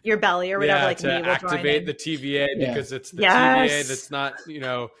it your belly or whatever, like to me will activate the TVA because it's the Yes. TVA that's not,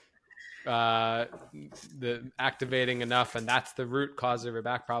 the activating enough, and that's the root cause of your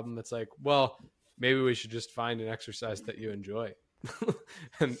back problem. It's like, well, maybe we should just find an exercise that you enjoy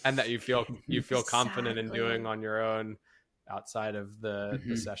and that you feel confident in doing on your own outside of the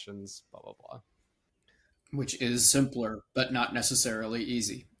sessions, blah, blah, blah. Which is simpler, but not necessarily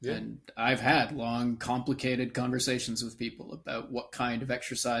easy. Yeah. And I've had long, complicated conversations with people about what kind of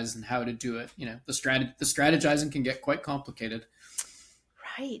exercise and how to do it. The strategizing can get quite complicated.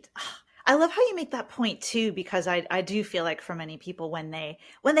 Right. I love how you make that point too, because I do feel like for many people, when they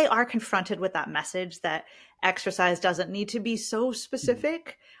are confronted with that message that exercise doesn't need to be so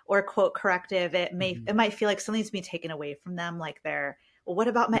specific or quote corrective, it might feel like something's being taken away from them. Like well, what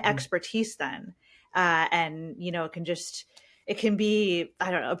about my expertise then? And it can be,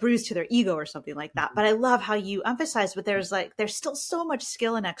 I don't know, a bruise to their ego or something like that. But I love how you emphasize, but there's still so much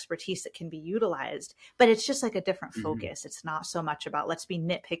skill and expertise that can be utilized, but it's just like a different focus. It's not so much about, let's be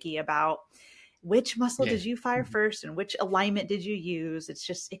nitpicky about which muscle did you fire first and which alignment did you use. It's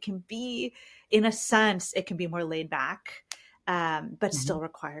just, it can be, in a sense, it can be more laid back, but still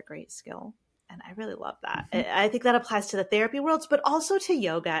require great skill. And I really love that. I think that applies to the therapy worlds, but also to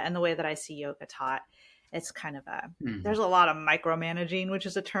yoga and the way that I see yoga taught. It's kind of there's a lot of micromanaging, which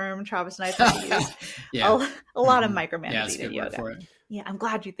is a term Travis and I try to use. A lot of micromanaging in yoga. For it. Yeah, I'm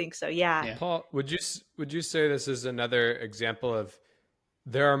glad you think so. Yeah. Paul, would you say this is another example of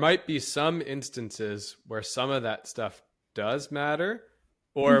there might be some instances where some of that stuff does matter?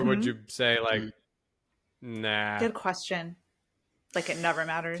 Or would you say nah? Good question. Like it never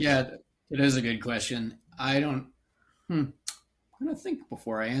matters. Yeah. It is a good question. I'm going to think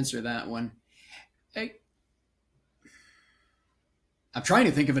before I answer that one. I'm trying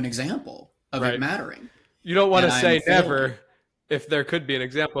to think of an example of it mattering. You don't want to say never if there could be an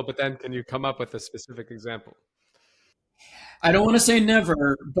example, but then can you come up with a specific example? I don't want to say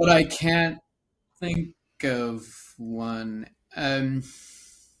never, but I can't think of one.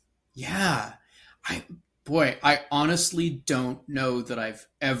 I honestly don't know that I've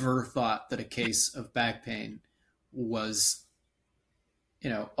ever thought that a case of back pain was,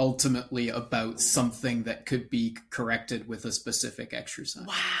 ultimately about something that could be corrected with a specific exercise.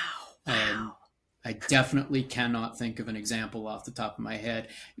 Wow. I definitely cannot think of an example off the top of my head,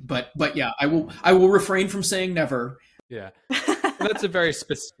 but yeah, I will refrain from saying never. Yeah. That's a very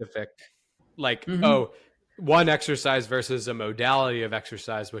specific, one exercise versus a modality of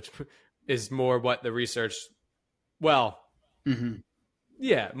exercise, which is more what the research, more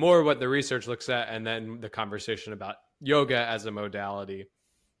what the research looks at, and then the conversation about yoga as a modality,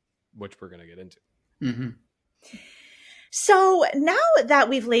 which we're going to get into. So now that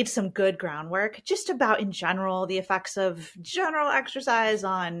we've laid some good groundwork, just about in general, the effects of general exercise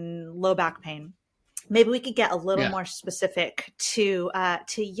on low back pain, maybe we could get a little more specific to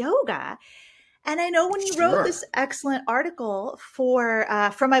yoga. And I know when you wrote this excellent article for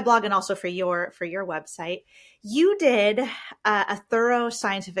my blog and also for your website, you did a thorough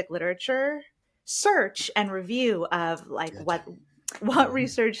scientific literature search and review of what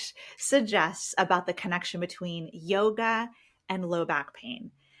research suggests about the connection between yoga and low back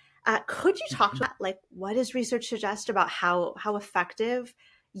pain. Could you talk about what does research suggest about how effective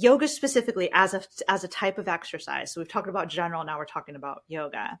yoga specifically as a type of exercise? So we've talked about general, now we're talking about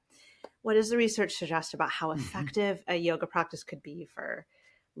yoga. What does the research suggest about how effective a yoga practice could be for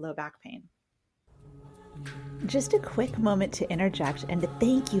low back pain? Just a quick moment to interject and to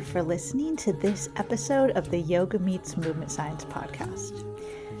thank you for listening to this episode of the Yoga Meets Movement Science podcast.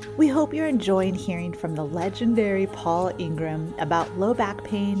 We hope you're enjoying hearing from the legendary Paul Ingram about low back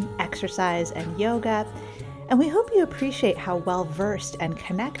pain, exercise, and yoga, and we hope you appreciate how well-versed and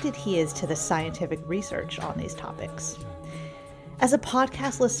connected he is to the scientific research on these topics. As a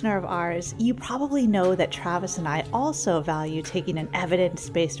podcast listener of ours, you probably know that Travis and I also value taking an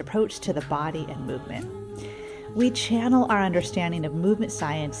evidence-based approach to the body and movement. We channel our understanding of movement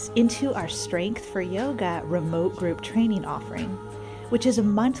science into our Strength for Yoga remote group training offering, which is a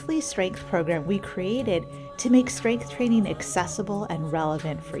monthly strength program we created to make strength training accessible and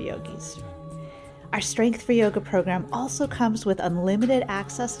relevant for yogis. Our Strength for Yoga program also comes with unlimited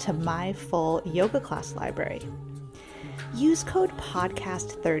access to my full yoga class library. Use code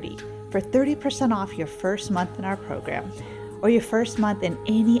PODCAST30 for 30% off your first month in our program or your first month in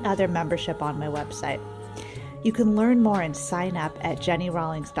any other membership on my website. You can learn more and sign up at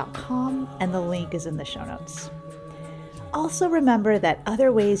jennyrawlings.com, and the link is in the show notes. Also remember that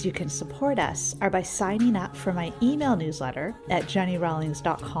other ways you can support us are by signing up for my email newsletter at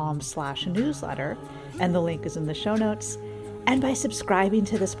jennyrawlings.com/newsletter, and the link is in the show notes, and by subscribing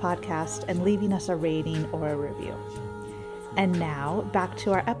to this podcast and leaving us a rating or a review. And now back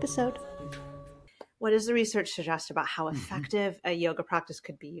to our episode. What does the research suggest about how effective a yoga practice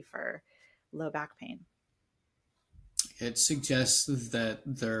could be for low back pain? It suggests that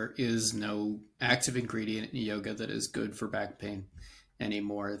there is no active ingredient in yoga that is good for back pain any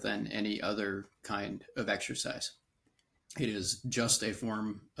more than any other kind of exercise. It is just a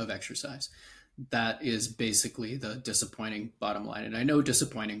form of exercise. That is basically the disappointing bottom line. And I know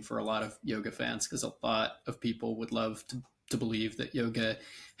disappointing for a lot of yoga fans, because a lot of people would love to believe that yoga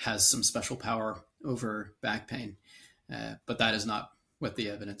has some special power over back pain. But that is not what the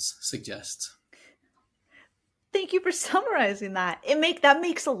evidence suggests. Thank you for summarizing that. That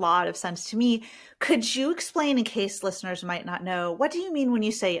makes a lot of sense to me. Could you explain, in case listeners might not know, what do you mean when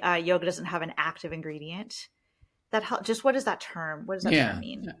you say yoga doesn't have an active ingredient? Just what is that term? What does that term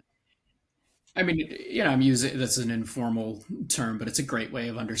mean? I mean, I'm using that's an informal term, but it's a great way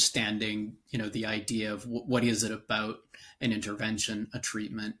of understanding, the idea of what is it about an intervention, a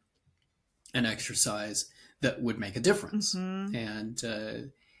treatment, an exercise that would make a difference. Mm-hmm.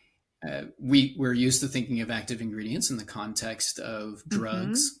 And we're used to thinking of active ingredients in the context of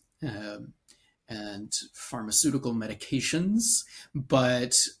drugs and pharmaceutical medications,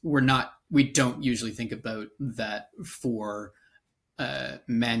 but we don't usually think about that for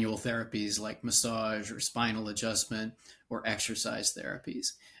manual therapies like massage or spinal adjustment or exercise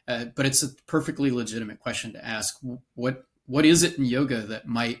therapies. But it's a perfectly legitimate question to ask. What is it in yoga that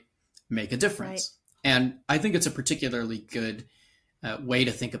might make a difference? Right. And I think it's a particularly good way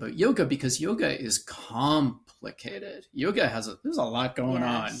to think about yoga, because yoga is complicated. Yoga there's a lot going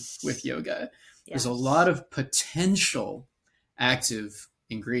on with yoga. Yes. There's a lot of potential active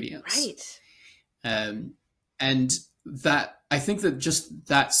ingredients. Right. And that, I think that just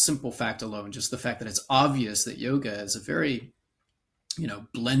that simple fact alone, just the fact that it's obvious that yoga is a very,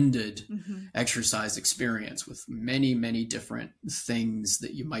 blended exercise experience with many, many different things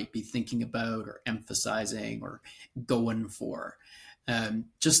that you might be thinking about or emphasizing or going for.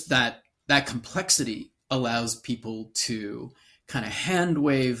 Just that complexity allows people to kind of hand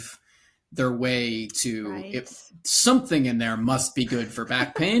wave their way to something in there must be good for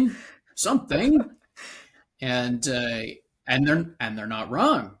back pain, something. And they're not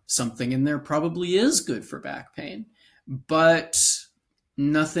wrong. Something in there probably is good for back pain, but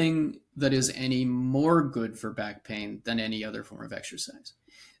nothing that is any more good for back pain than any other form of exercise.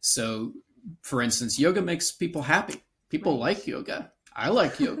 So, for instance, yoga makes people happy. People like yoga. I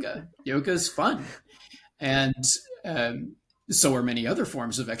like yoga. Yoga is fun. And so are many other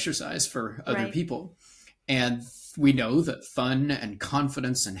forms of exercise for other people. And we know that fun and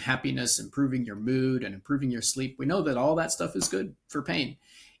confidence and happiness, improving your mood and improving your sleep, we know that all that stuff is good for pain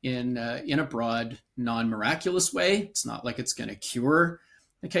in a broad, non-miraculous way. It's not like it's going to cure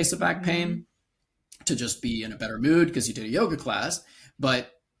the case of back pain to just be in a better mood because you did a yoga class,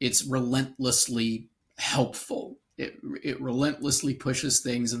 but it's relentlessly helpful. It relentlessly pushes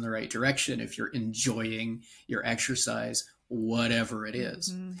things in the right direction if you're enjoying your exercise, whatever it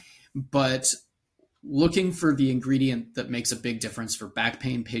is. But looking for the ingredient that makes a big difference for back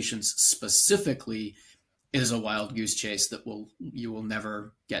pain patients specifically is a wild goose chase that you will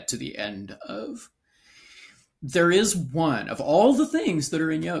never get to the end of. There is one of all the things that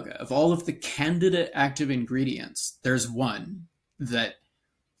are in yoga, of all of the candidate active ingredients, there's one that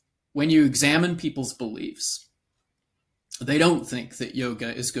when you examine people's beliefs, they don't think that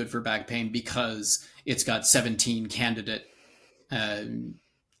yoga is good for back pain because it's got 17 candidate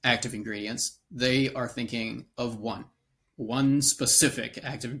active ingredients. They are thinking of one specific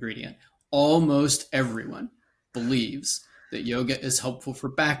active ingredient. Almost everyone believes that yoga is helpful for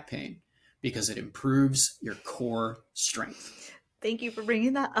back pain because it improves your core strength. Thank you for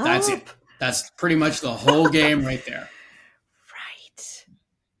bringing that up. That's it. That's pretty much the whole game right there. Right.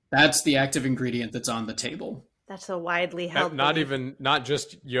 That's the active ingredient that's on the table. That's a widely held not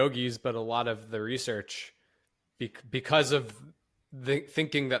just yogis, but a lot of the research, because of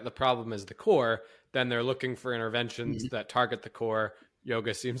thinking that the problem is the core, then they're looking for interventions that target the core.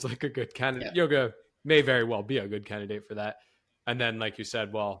 Yoga seems like a good candidate. Yeah. Yoga may very well be a good candidate for that. And then, like you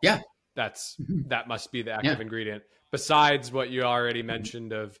said, that must be the active ingredient. Besides what you already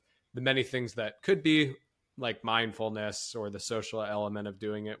mentioned of the many things that could be, like mindfulness or the social element of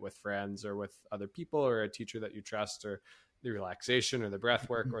doing it with friends or with other people or a teacher that you trust, or the relaxation or the breath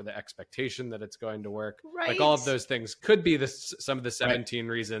work or the expectation that it's going to work. Right. Like all of those things could be some of the 17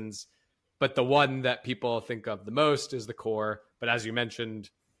 reasons but the one that people think of the most is the core. But as you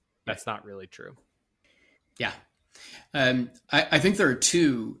mentioned, that's not really true. Yeah. I think there are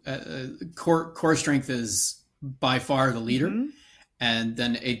two. Core strength is by far the leader. Mm-hmm. And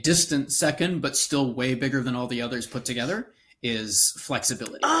then a distant second, but still way bigger than all the others put together, is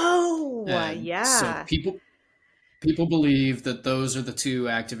flexibility. Oh, yeah. So people believe that those are the two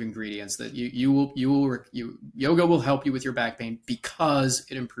active ingredients, that yoga will help you with your back pain because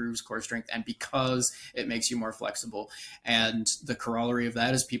it improves core strength and because it makes you more flexible. And the corollary of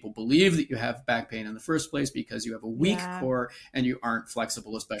that is people believe that you have back pain in the first place because you have a weak core and you aren't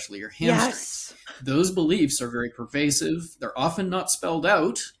flexible, especially your hamstrings. Yes. Those beliefs are very pervasive. They're often not spelled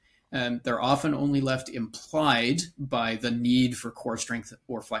out. They're often only left implied by the need for core strength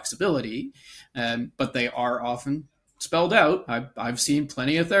or flexibility, but they are often spelled out. I've seen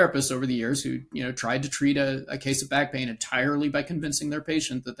plenty of therapists over the years who tried to treat a case of back pain entirely by convincing their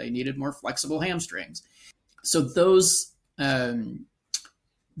patient that they needed more flexible hamstrings. So those are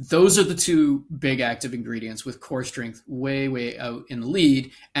the two big active ingredients, with core strength way out in the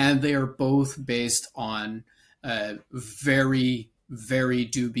lead, and they are both based on very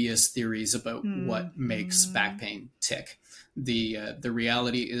dubious theories about what makes back pain tick. The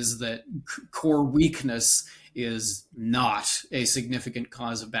reality is that core weakness is not a significant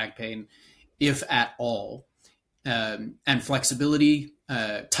cause of back pain, if at all, and flexibility,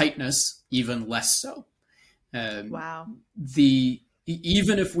 tightness, even less so. Wow.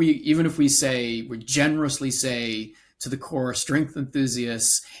 Even if we generously say to the core strength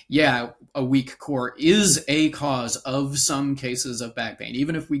enthusiasts, a weak core is a cause of some cases of back pain.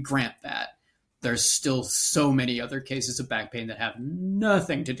 Even if we grant that, there's still so many other cases of back pain that have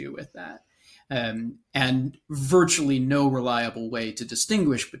nothing to do with that. And virtually no reliable way to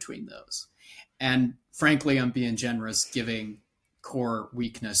distinguish between those. And frankly, I'm being generous giving core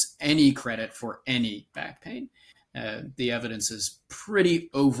weakness any credit for any back pain. The evidence is pretty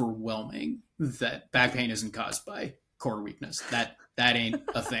overwhelming that back pain isn't caused by core weakness. That ain't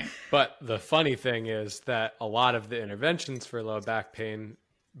a thing. But the funny thing is that a lot of the interventions for low back pain,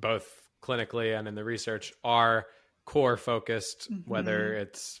 both clinically and in the research, are core focused, whether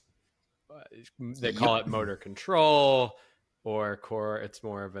it's they call it motor control, or core, it's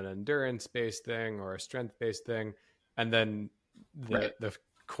more of an endurance based thing or a strength based thing. And then the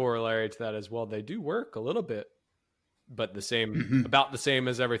corollary to that as well, they do work a little bit, but about the same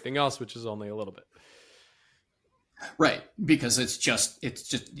as everything else, which is only a little bit. Right, because it's just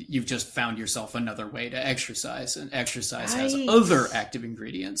you've just found yourself another way to exercise, and exercise has other active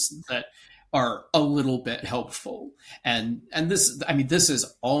ingredients that are a little bit helpful. And this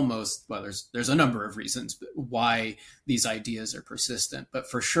is almost, well, there's a number of reasons why these ideas are persistent, but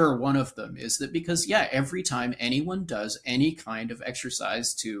for sure one of them is that because every time anyone does any kind of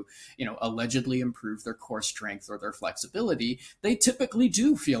exercise to allegedly improve their core strength or their flexibility, they typically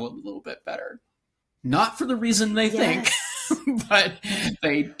do feel a little bit better. Not for the reason they think, but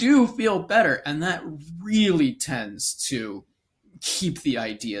they do feel better. And that really tends to keep the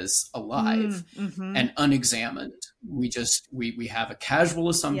ideas alive and unexamined. We have a casual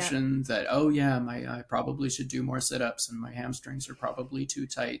assumption that, I probably should do more sit-ups and my hamstrings are probably too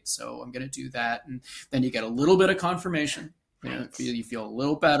tight, so I'm going to do that. And then you get a little bit of confirmation. You feel a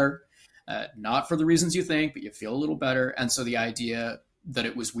little better, not for the reasons you think, but you feel a little better. And so the idea that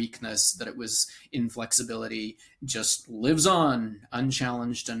it was weakness, that it was inflexibility, just lives on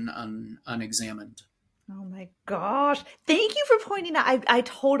unchallenged and unexamined. Oh my gosh. Thank you for pointing out. I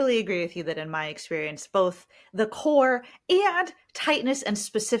totally agree with you that in my experience, both the core and tightness, and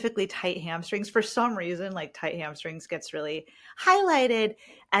specifically tight hamstrings, for some reason, like tight hamstrings gets really highlighted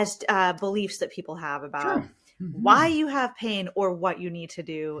as beliefs that people have about why you have pain or what you need to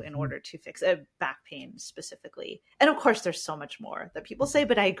do in order to fix back pain specifically. And of course, there's so much more that people say,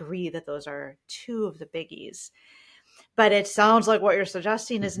 but I agree that those are two of the biggies. But it sounds like what you're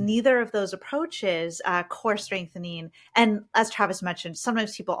suggesting is neither of those approaches, core strengthening. And as Travis mentioned,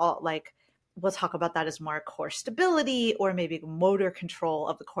 sometimes people we'll talk about that as more core stability or maybe motor control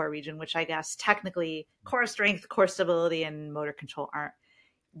of the core region, which I guess technically core strength, core stability, and motor control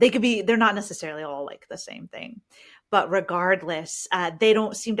they're not necessarily all like the same thing. But regardless, they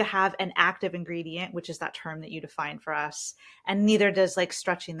don't seem to have an active ingredient, which is that term that you defined for us. And neither does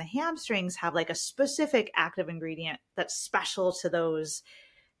stretching the hamstrings have a specific active ingredient that's special to those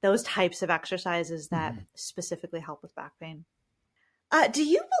types of exercises that specifically help with back pain. Do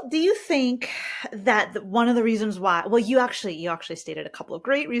you think that one of the reasons why, well, you actually stated a couple of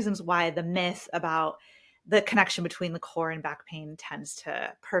great reasons why the myth about the connection between the core and back pain tends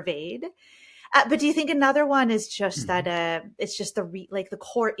to pervade. But do you think another one is just that it's just like the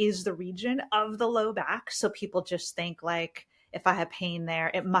core is the region of the low back, so people just think like if I have pain there,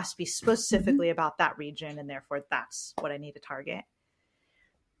 it must be specifically about that region, and therefore that's what I need to target.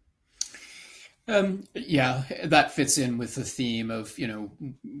 Yeah, that fits in with the theme of,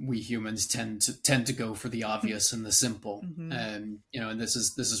 we humans tend to go for the obvious and the simple. And this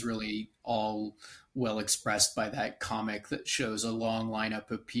is really all well expressed by that comic that shows a long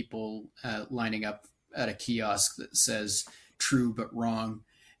lineup of people lining up at a kiosk that says true but wrong.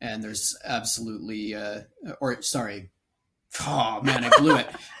 And there's absolutely, oh man, I blew it.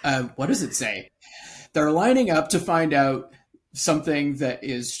 What does it say? They're lining up to find out something that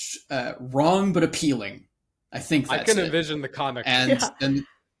is wrong but appealing. I think that's I can it. envision the comic. And then,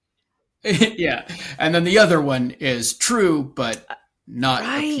 yeah. And then the other one is true but not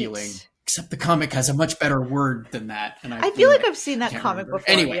appealing. Except the comic has a much better word than that. And I feel like I've seen that comic before.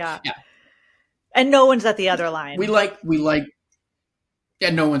 Anyway, yeah. And no one's at the other line. We like.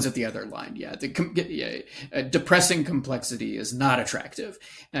 Yeah, no one's at the other line. Yeah, depressing complexity is not attractive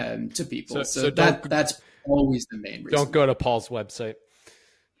to people. So that's always the main reason. Don't go to Paul's website.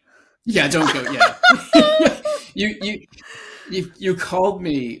 Yeah, don't go. Yeah, you called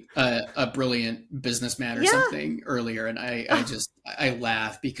me a brilliant businessman or something earlier, and I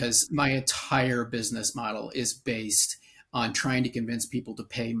laugh because my entire business model is based on trying to convince people to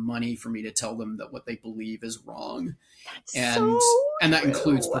pay money for me to tell them that what they believe is wrong. And that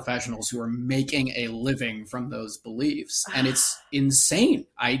includes professionals who are making a living from those beliefs. And it's insane.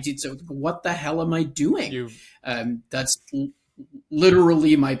 So what the hell am I doing? That's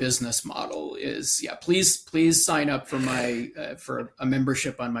literally my business model is, please sign up for for a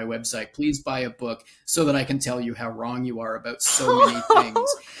membership on my website. Please buy a book so that I can tell you how wrong you are about so many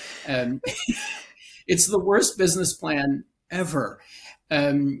things. It's the worst business plan ever.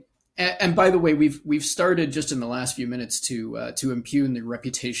 And by the way, we've started just in the last few minutes to impugn the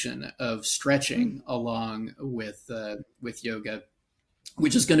reputation of stretching along with yoga,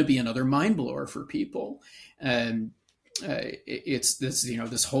 which is going to be another mind blower for people. And it's this,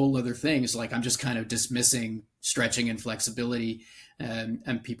 this whole other thing is like I'm just kind of dismissing stretching and flexibility.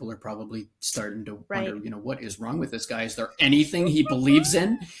 And people are probably starting to wonder, what is wrong with this guy? Is there anything he believes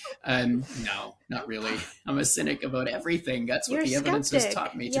in? No, not really. I'm a cynic about everything. That's what the evidence has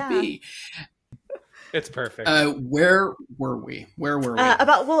taught me to be. It's perfect. Where were we?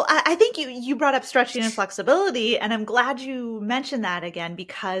 I think you brought up stretching and flexibility, and I'm glad you mentioned that again,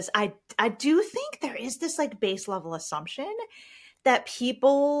 because I do think there is this like base level assumption that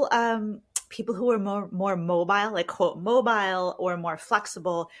people who are more mobile, like quote mobile or more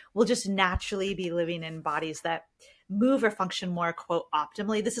flexible, will just naturally be living in bodies that move or function more quote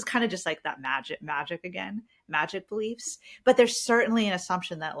optimally. This is kind of just like that magic beliefs. But there's certainly an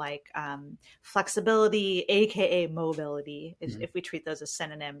assumption that like flexibility, aka mobility, if we treat those as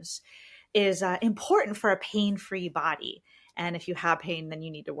synonyms, is important for a pain-free body. And if you have pain, then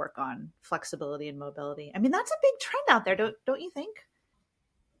you need to work on flexibility and mobility. I mean, that's a big trend out there, don't you think?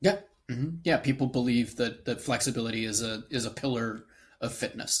 Yeah. Mm-hmm. Yeah, people believe that flexibility is a pillar of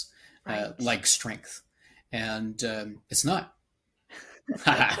fitness, like strength, and it's not.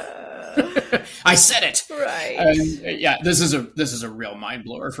 I said it. Right. This is a real mind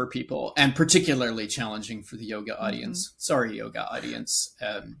blower for people, and particularly challenging for the yoga audience. Sorry, yoga audience.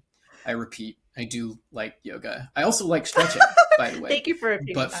 I repeat, I do like yoga. I also like stretching, by the way. Thank you for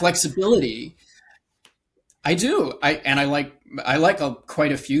repeating But that. Flexibility, I do. I like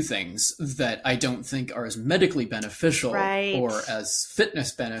quite a few things that I don't think are as medically beneficial or as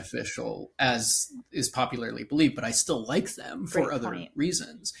fitness beneficial as is popularly believed, but I still like them for other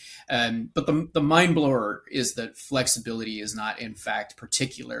reasons. But the mind blower is that flexibility is not, in fact,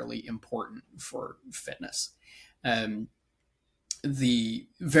 particularly important for fitness. The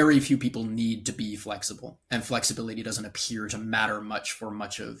very few people need to be flexible, and flexibility doesn't appear to matter much for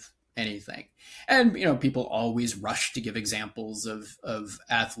much of anything. And people always rush to give examples of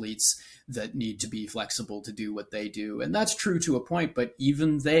athletes that need to be flexible to do what they do, and that's true to a point, but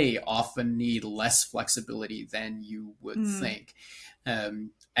even they often need less flexibility than you would think.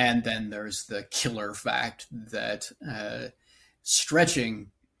 And then there's the killer fact that stretching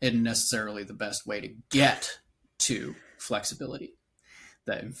isn't necessarily the best way to get to flexibility.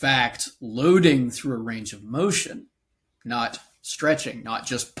 That in fact, loading through a range of motion, not stretching, not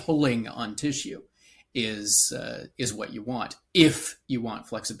just pulling on tissue, is what you want if you want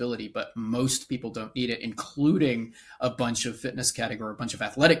flexibility. But most people don't need it, including a bunch of fitness category, a bunch of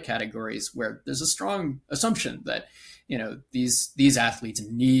athletic categories where there's a strong assumption that these athletes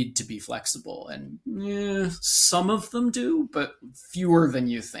need to be flexible, and some of them do, but fewer than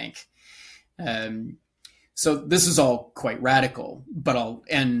you think. So this is all quite radical, but I'll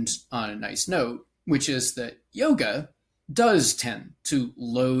end on a nice note, which is that yoga does tend to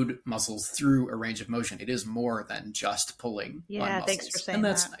load muscles through a range of motion. It is more than just pulling on muscles. Thanks for saying and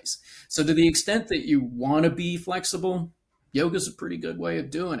that's that. nice. So to the extent that you want to be flexible, yoga's a pretty good way of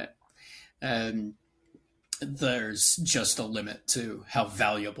doing it. There's just a limit to how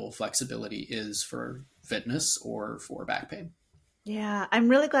valuable flexibility is for fitness or for back pain. Yeah, I'm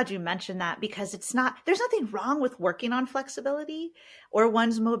really glad you mentioned that, because there's nothing wrong with working on flexibility or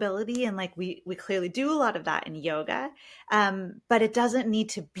one's mobility. And like we clearly do a lot of that in yoga. But it doesn't need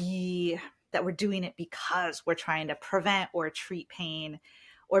to be that we're doing it because we're trying to prevent or treat pain,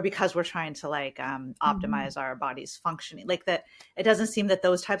 or because we're trying to optimize our body's functioning. Like that, it doesn't seem that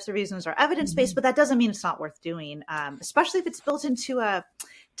those types of reasons are evidence-based, but that doesn't mean it's not worth doing. Especially if it's built into a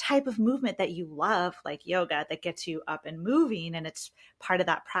type of movement that you love, like yoga, that gets you up and moving, and it's part of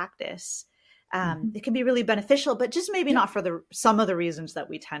that practice. It can be really beneficial, but just maybe not for some of the reasons that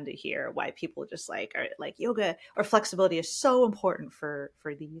we tend to hear why people just are like yoga or flexibility is so important for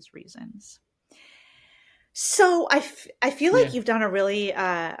these reasons. So I feel like you've done a really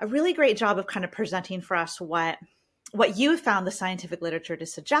great job of kind of presenting for us what you found the scientific literature to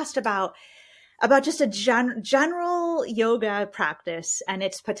suggest about just a general yoga practice and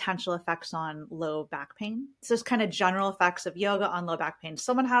its potential effects on low back pain. So it's kind of general effects of yoga on low back pain.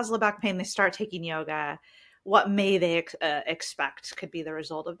 Someone has low back pain, they start taking yoga. What may they expect could be the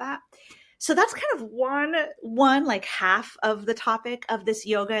result of that? So that's kind of one like half of the topic of this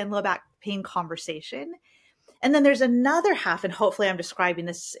yoga and low back pain conversation. And then there's another half, and hopefully I'm describing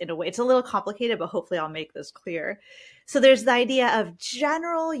this in a way, it's a little complicated, but hopefully I'll make this clear. So there's the idea of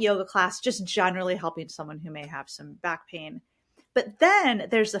general yoga class, just generally helping someone who may have some back pain. But then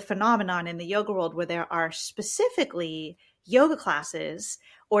there's the phenomenon in the yoga world where there are specifically yoga classes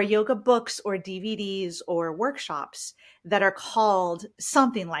or yoga books or DVDs or workshops that are called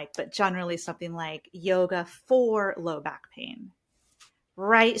something like, but generally something like yoga for low back pain.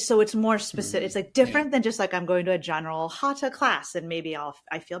 Right. So it's more specific. It's like different than just like I'm going to a general hatha class and maybe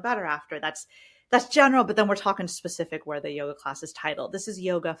I feel better after. That's general. But then we're talking specific where the yoga class is titled. This is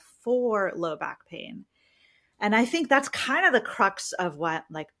yoga for low back pain. And I think that's kind of the crux of what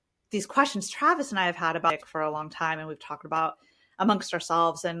like these questions Travis and I have had about it for a long time. And we've talked about amongst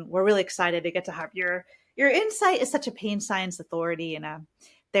ourselves. And we're really excited to get to have your insight as such a pain science authority and a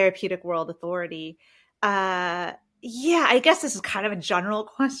therapeutic world authority. Yeah, I guess this is kind of a general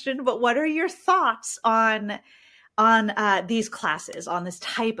question, but what are your thoughts on these classes, on this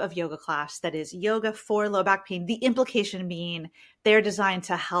type of yoga class that is yoga for low back pain? The implication being they're designed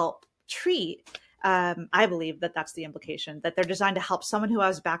to help treat. I believe that's the implication, that they're designed to help someone who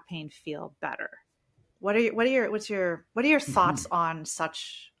has back pain feel better. What are your thoughts on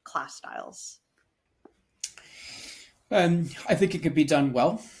such class styles? I think it could be done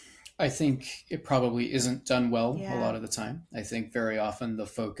well. I think it probably isn't done well a lot of the time. I think very often the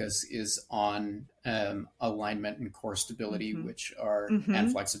focus is on alignment and core stability, which are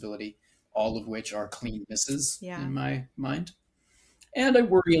and flexibility, all of which are clean misses in my mind. And I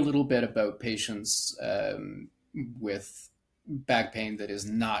worry a little bit about patients with back pain that is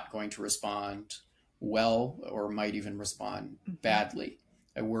not going to respond well or might even respond badly.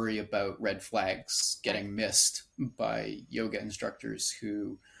 I worry about red flags getting missed by yoga instructors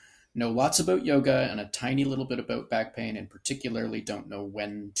who know lots about yoga and a tiny little bit about back pain, and particularly don't know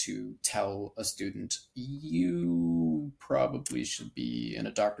when to tell a student, you probably should be in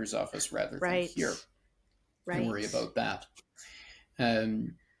a doctor's office rather than here. I worry about that.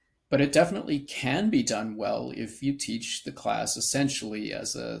 But it definitely can be done well if you teach the class essentially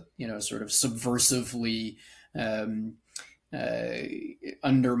as a, sort of subversively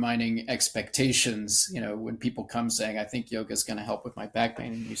undermining expectations. When people come saying, I think yoga is going to help with my back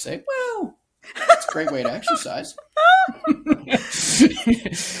pain, and you say, well, that's a great way to exercise.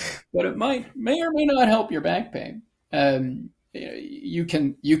 But it may or may not help your back pain. You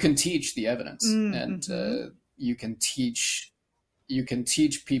can teach the evidence, and you can teach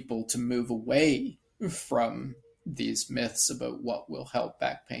people to move away from these myths about what will help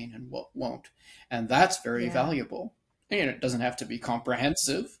back pain and what won't. And that's very valuable. It doesn't have to be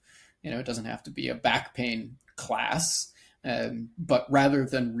comprehensive. It doesn't have to be a back pain class. But rather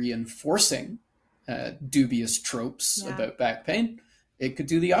than reinforcing dubious tropes about back pain, it could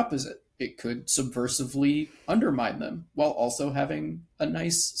do the opposite. It could subversively undermine them while also having a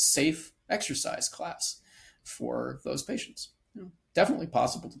nice, safe exercise class for those patients. Definitely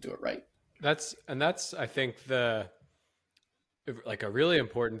possible to do it right. That's I think a really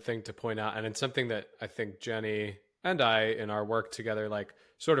important thing to point out, and it's something that I think Jenny and I in our work together, like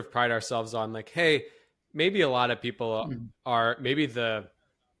sort of pride ourselves on, like, hey, maybe a lot of people are, maybe the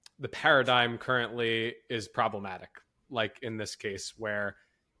paradigm currently is problematic. Like in this case, where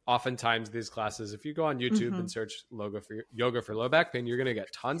oftentimes these classes, if you go on YouTube and search yoga for low back pain, you're going to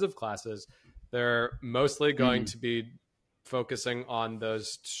get tons of classes. They're mostly going to be focusing on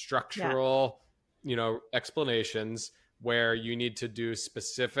those structural, explanations where you need to do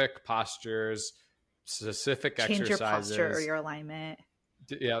specific postures, specific Change exercises. Your posture or your alignment.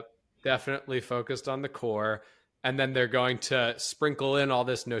 Yeah, definitely focused on the core. And then they're going to sprinkle in all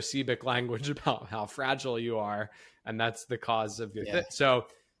this nocibic language about how fragile you are. And that's the cause of your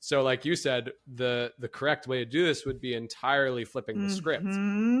So like you said, the correct way to do this would be entirely flipping the script.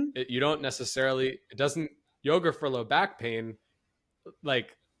 You don't necessarily, it doesn't, yoga for low back pain,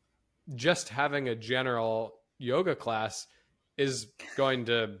 like just having a general yoga class is going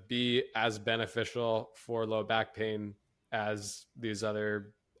to be as beneficial for low back pain as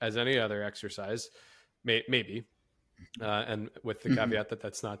any other exercise, maybe. And with the caveat that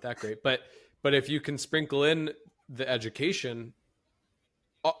that's not that great, but if you can sprinkle in the education,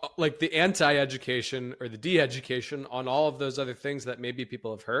 like the anti-education or the de-education on all of those other things that maybe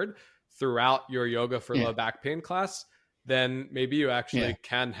people have heard throughout your yoga for low back pain class, then maybe you actually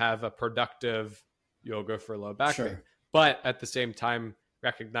can have a productive yoga for low back pain. But at the same time,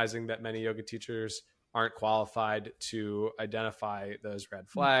 recognizing that many yoga teachers aren't qualified to identify those red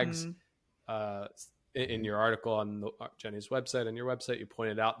flags. In your article on Jenny's website, on your website, you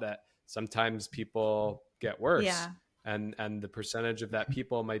pointed out that sometimes people get worse. Yeah. And the percentage of that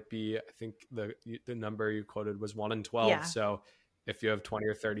people might be, I think the number you quoted was 1 in 12. Yeah. So if you have 20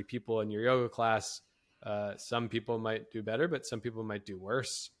 or 30 people in your yoga class, some people might do better, but some people might do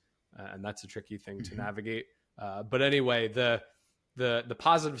worse. And that's a tricky thing to navigate. But anyway, the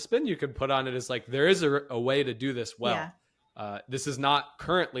positive spin you could put on it is like, there is a way to do this well. This is not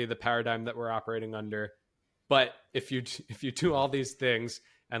currently the paradigm that we're operating under, but if you do all these things,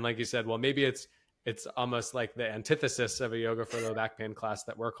 and like you said, well, maybe it's almost like the antithesis of a yoga for low back pain class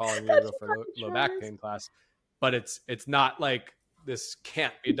that we're calling yoga for low back pain class, but it's not like this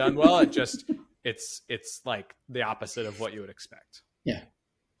can't be done well. It's like the opposite of what you would expect. Yeah.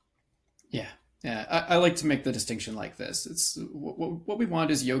 I like to make the distinction like this. It's what we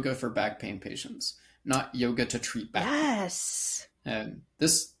want is yoga for back pain patients, not yoga to treat back pain. Yes. And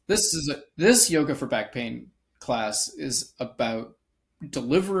this yoga for back pain class is about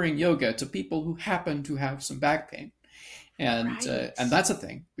delivering yoga to people who happen to have some back pain. And that's a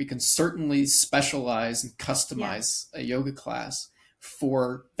thing. We can certainly specialize and customize a yoga class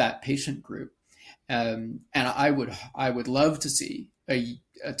for that patient group. And I would love to see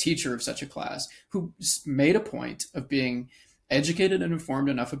a teacher of such a class who made a point of being educated and informed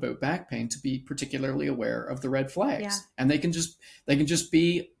enough about back pain to be particularly aware of the red flags. And they can just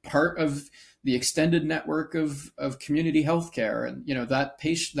be part of the extended network of community healthcare. And,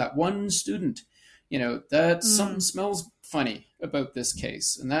 that one student, that something smells funny about this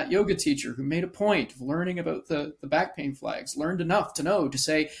case. And that yoga teacher who made a point of learning about the back pain flags, learned enough to know to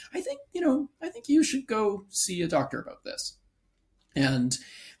say, I think you should go see a doctor about this. And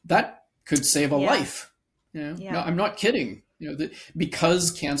that could save a life. No, I'm not kidding.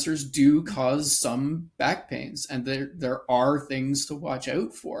 Because cancers do cause some back pains, and there are things to watch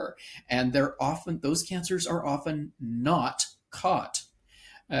out for, and those cancers are often not caught.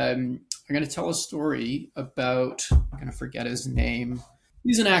 I'm going to tell a story about, I'm going to forget his name.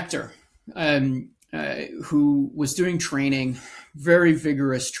 He's an actor who was doing training, very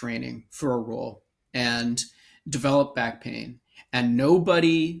vigorous training for a role, and developed back pain. And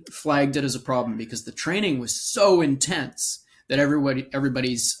nobody flagged it as a problem because the training was so intense that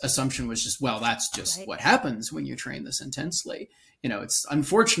everybody's assumption was just, well, that's just what happens when you train this intensely. It's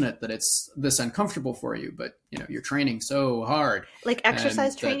unfortunate that it's this uncomfortable for you, but you're training so hard. Like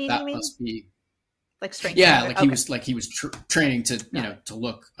exercise training, that you mean? Must be like strength. Yeah, training. He was training to to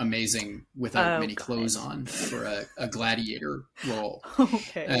look amazing without many clothes on for a gladiator role.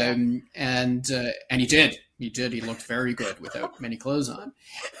 And he did. He looked very good without many clothes on,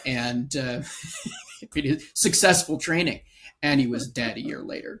 and successful training. And he was dead a year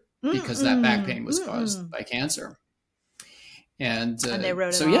later because that back pain was caused by cancer. And they wrote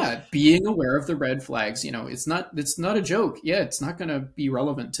it so, off. Being aware of the red flags, it's not a joke. Yeah, it's not going to be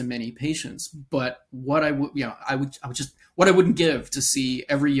relevant to many patients. But what I wouldn't give to see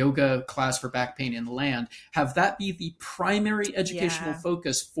every yoga class for back pain in the land, have that be the primary educational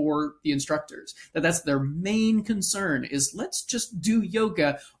focus for the instructors. That's their main concern is, let's just do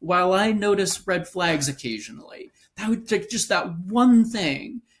yoga while I notice red flags occasionally. That would take just that one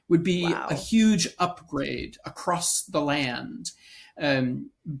thing would be Wow. a huge upgrade across the land.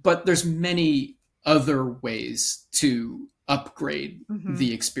 But there's many other ways to upgrade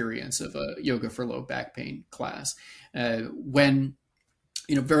the experience of a yoga for low back pain class.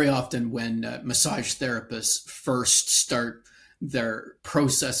 Very often when massage therapists first start their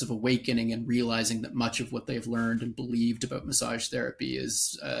process of awakening and realizing that much of what they've learned and believed about massage therapy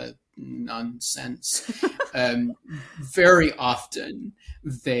is nonsense, very often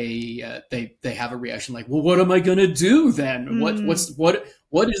they have a reaction like, well, what am I going to do then?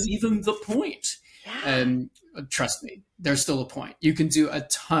 What is even the point? Trust me, there's still a point. You can do a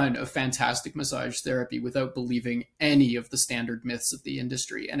ton of fantastic massage therapy without believing any of the standard myths of the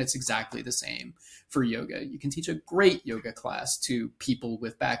industry. And it's exactly the same for yoga. You can teach a great yoga class to people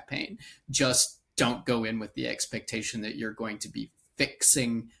with back pain. Just don't go in with the expectation that you're going to be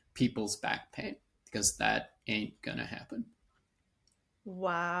fixing people's back pain, because that ain't gonna happen.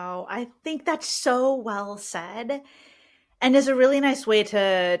 Wow. I think that's so well said. And is a really nice way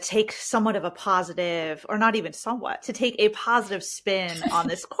to take somewhat of a positive, or not even somewhat, to take a positive spin on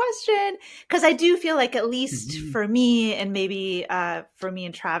this question. Because I do feel like, at least for me, and maybe for me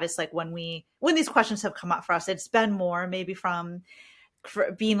and Travis, like when these questions have come up for us, it's been more maybe from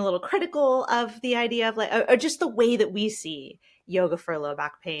being a little critical of the idea of like, or just the way that we see yoga for low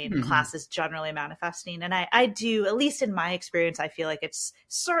back pain classes generally manifesting. And I do, at least in my experience, I feel like it's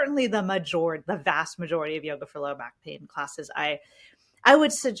certainly the vast majority of yoga for low back pain classes. I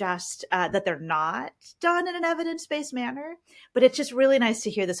would suggest that they're not done in an evidence-based manner, but it's just really nice to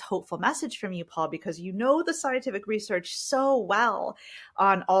hear this hopeful message from you, Paul, because you know the scientific research so well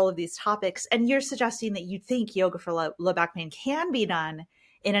on all of these topics. And you're suggesting that you think yoga for low back pain can be done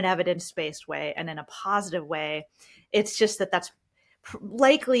in an evidence-based way and in a positive way. It's just that's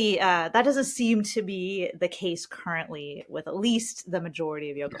likely, that doesn't seem to be the case currently with at least the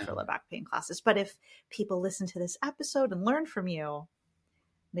majority of yoga for low back pain classes. But if people listen to this episode and learn from you,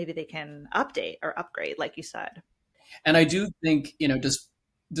 maybe they can update or upgrade, like you said. And I do think,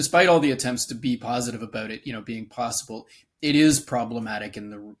 despite all the attempts to be positive about it, being possible, it is problematic in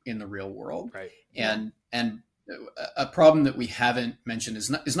the real world. Right. And a problem that we haven't mentioned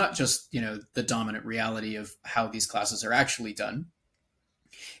is not just, the dominant reality of how these classes are actually done.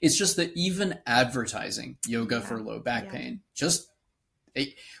 It's just that even advertising yoga for low back pain, just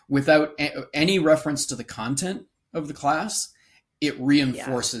without any reference to the content of the class, it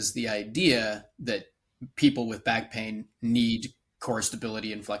reinforces the idea that people with back pain need core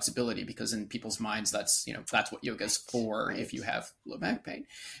stability and flexibility, because in people's minds, that's what yoga is for if you have low back pain.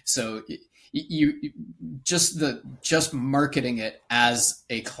 So you just marketing it as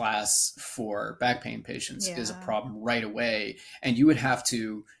a class for back pain patients is a problem right away. And you would have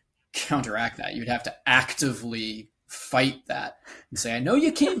to counteract that. You'd have to actively fight that and say, I know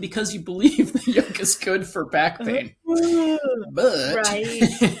you can because you believe that yoga is good for back pain, but right.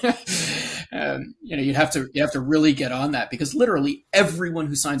 you have to really get on that, because literally everyone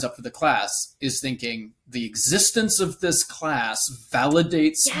who signs up for the class is thinking the existence of this class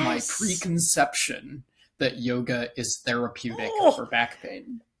validates my preconception that yoga is therapeutic for back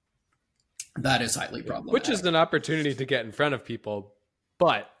pain. That is highly problematic. Which is an opportunity to get in front of people,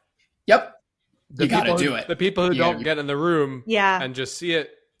 but you got to do it. The people who don't get in the room and just see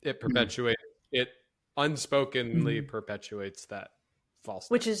it perpetuates it unspokenly perpetuates that false.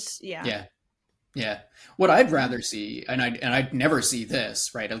 Which is What I'd rather see, and I'd never see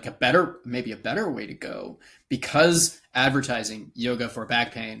this, right? Like maybe a better way to go, because advertising yoga for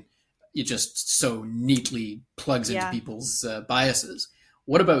back pain, it just so neatly plugs into people's biases.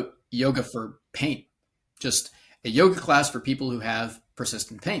 What about yoga for pain? Just a yoga class for people who have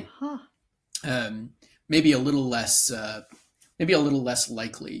persistent pain. Maybe a little less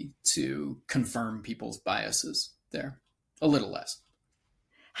likely to confirm people's biases there. A little less.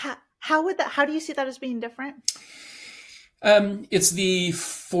 How do you see that as being different? It's the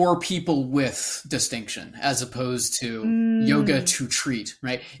for people with distinction, as opposed to yoga to treat,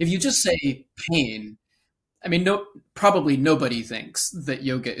 right? If you just say pain, I mean, probably nobody thinks that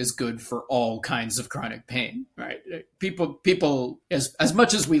yoga is good for all kinds of chronic pain, right? People, as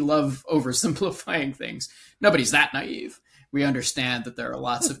much as we love oversimplifying things, nobody's that naive. We understand that there are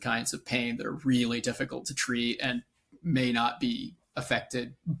lots of kinds of pain that are really difficult to treat and may not be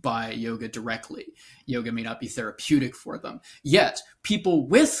affected by yoga directly. Yoga may not be therapeutic for them. Yet, people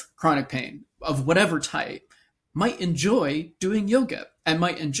with chronic pain of whatever type might enjoy doing yoga and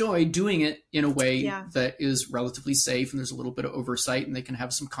might enjoy doing it in a way that is relatively safe, and there's a little bit of oversight, and they can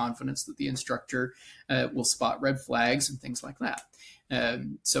have some confidence that the instructor will spot red flags and things like that.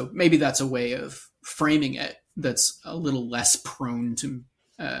 So maybe that's a way of framing it that's a little less prone to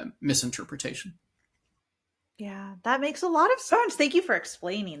misinterpretation. Yeah, that makes a lot of sense. Thank you for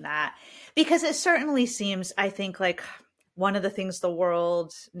explaining that, because it certainly seems, I think, like one of the things the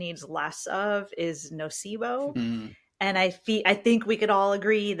world needs less of is nocebo. Mm. And I think we could all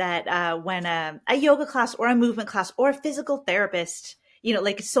agree that when a yoga class or a movement class or a physical therapist,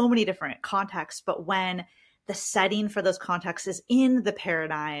 like so many different contexts, but when the setting for those contexts is in the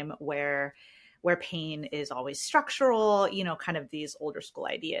paradigm where pain is always structural, kind of these older school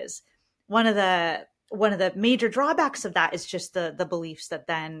ideas, one of the major drawbacks of that is just the beliefs that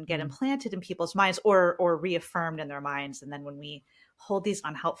then get implanted in people's minds or reaffirmed in their minds. And then when we hold these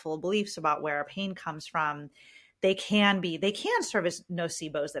unhelpful beliefs about where our pain comes from, they can serve as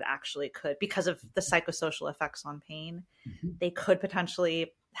nocebos that actually could, because of the psychosocial effects on pain, they could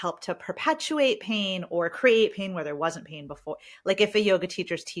potentially help to perpetuate pain or create pain where there wasn't pain before. Like if a yoga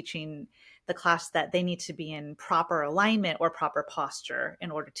teacher is teaching the class that they need to be in proper alignment or proper posture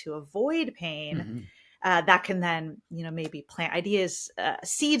in order to avoid pain, that can then, maybe plant ideas,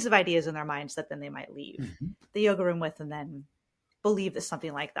 seeds of ideas in their minds that then they might leave the yoga room with, and then believe that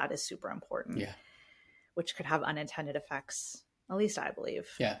something like that is super important. Yeah. Which could have unintended effects, at least I believe.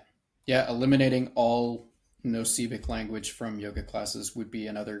 Yeah. Yeah. Eliminating all nocebic language from yoga classes would be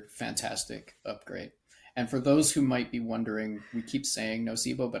another fantastic upgrade. And for those who might be wondering, we keep saying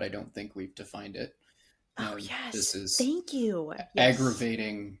nocebo, but I don't think we've defined it. Oh, yes. This is thank you.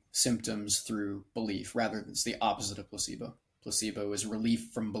 aggravating symptoms through belief, rather than it's the opposite of placebo. Placebo is relief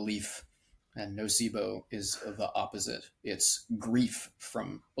from belief, and nocebo is the opposite. It's grief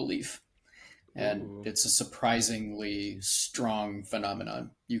from belief. And it's a surprisingly strong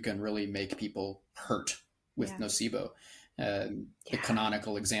phenomenon. You can really make people hurt with nocebo. The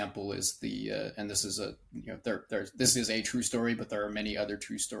canonical example is and this is this is a true story, but there are many other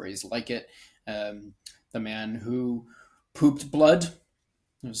true stories like it. The man who pooped blood,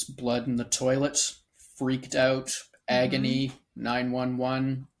 there's blood in the toilet, freaked out, agony,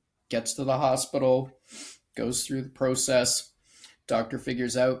 911, gets to the hospital, goes through the process. Doctor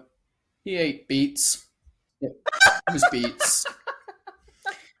figures out he ate beets. It was beets.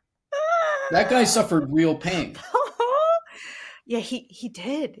 That guy suffered real pain. Yeah, he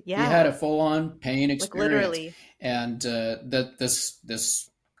did. Yeah, he had a full-on pain experience, like literally. And that this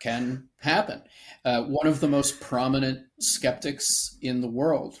can happen. One of the most prominent skeptics in the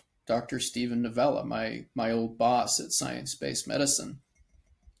world, Dr. Stephen Novella, my old boss at Science Based Medicine,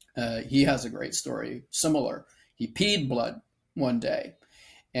 he has a great story similar. He peed blood one day.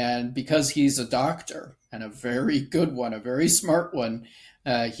 And because he's a doctor and a very good one, a very smart one,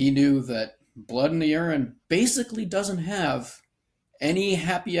 he knew that blood in the urine basically doesn't have any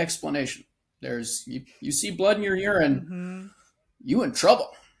happy explanation. There's you see blood in your urine, you in trouble.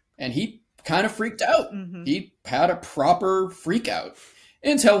 And he kind of freaked out. He had a proper freak out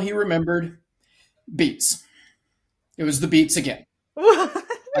until he remembered beets. It was the beets again.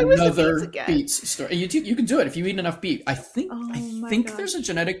 Another beets story. You can do it if you eat enough beet. I think there's a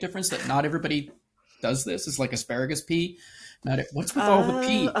genetic difference that not everybody does this. It's like asparagus pea. What's with all the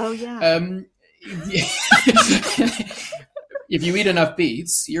pea? Oh yeah. If you eat enough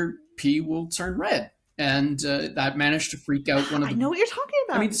beets, your pea will turn red. And that managed to freak out one of the... I know what you're talking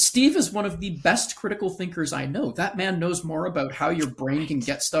about. I mean, Steve is one of the best critical thinkers I know. That man knows more about how your brain can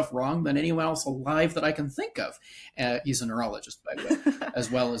get stuff wrong than anyone else alive that I can think of. He's a neurologist, by the way, as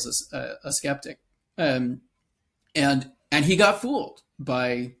well as a skeptic. And he got fooled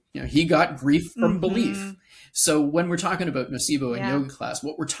by, he got grief from belief. So when we're talking about nocebo in yoga class,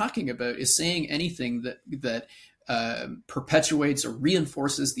 what we're talking about is saying anything that perpetuates or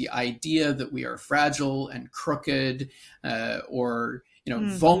reinforces the idea that we are fragile and crooked or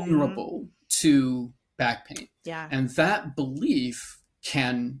vulnerable to back pain. Yeah. And that belief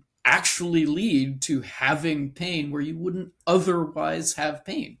can actually lead to having pain where you wouldn't otherwise have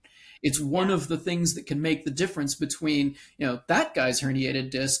pain. It's one of the things that can make the difference between, that guy's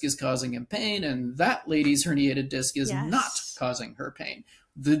herniated disc is causing him pain and that lady's herniated disc is not causing her pain.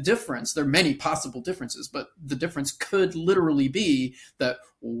 The difference, there are many possible differences, but the difference could literally be that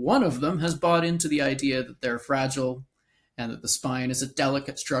one of them has bought into the idea that they're fragile and that the spine is a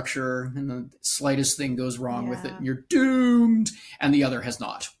delicate structure and the slightest thing goes wrong with it and you're doomed, and the other has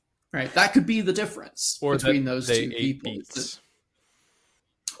not. Right? That could be the difference between those two people.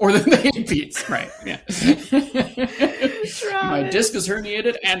 Or that they ate beets, right? Yeah. My disc is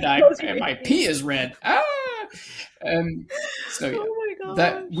herniated and my pee is red.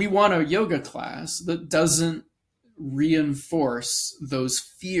 That we want a yoga class that doesn't reinforce those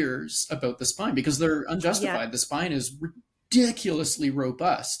fears about the spine because they're unjustified. The spine is ridiculously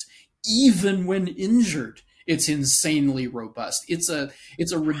robust, even when injured. It's insanely robust.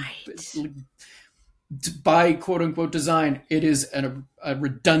 Right. By quote unquote design, it is a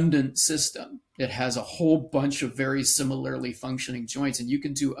redundant system. It has a whole bunch of very similarly functioning joints, and you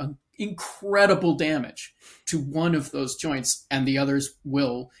can do incredible damage to one of those joints, and the others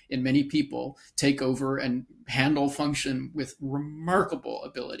will, in many people, take over and handle function with remarkable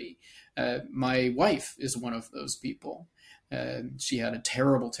ability. My wife is one of those people. She had a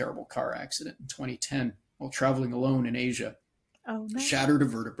terrible, terrible car accident in 2010 while traveling alone in Asia. Oh, no. Shattered a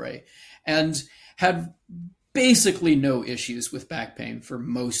vertebrae, and had basically no issues with back pain for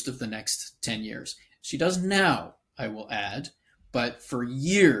most of the next 10 years. She does now, I will add, but for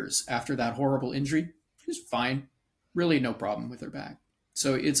years after that horrible injury, she was fine. Really no problem with her back.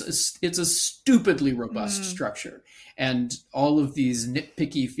 So it's a stupidly robust structure. And all of these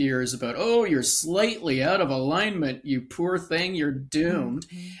nitpicky fears about, oh, you're slightly out of alignment, you poor thing, you're doomed,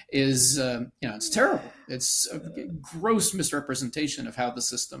 is, it's terrible. It's a gross misrepresentation of how the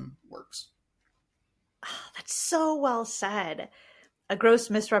system works. Oh, that's so well said. A gross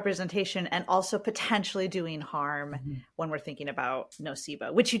misrepresentation, and also potentially doing harm when we're thinking about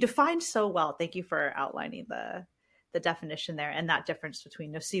nocebo, which you defined so well. Thank you for outlining the definition there and that difference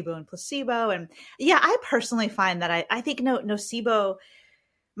between nocebo and placebo. And yeah, I personally find that I think nocebo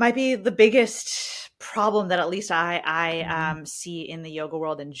might be the biggest problem that at least I see in the yoga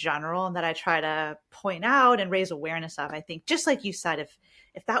world in general, and that I try to point out and raise awareness of. I think, just like you said,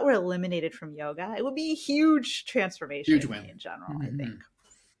 if that were eliminated from yoga, it would be a huge transformation. Huge win. In general, I think.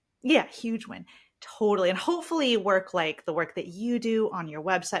 Yeah, huge win. Totally. And hopefully work like the work that you do on your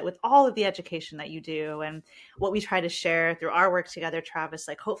website with all of the education that you do and what we try to share through our work together, Travis,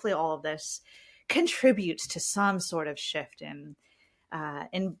 like hopefully all of this contributes to some sort of shift in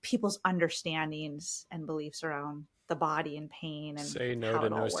people's understandings and beliefs around the body and pain and say no how to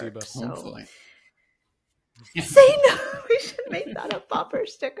it all nocebo. works. So, Hopefully. say no. We should make that a bumper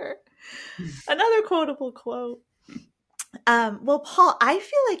sticker. Another quotable quote. Well, Paul, I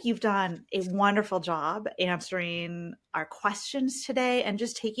feel like you've done a wonderful job answering our questions today and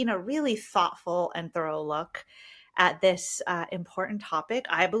just taking a really thoughtful and thorough look at this important topic,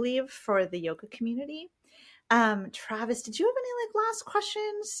 I believe, for the yoga community. Travis, did you have any last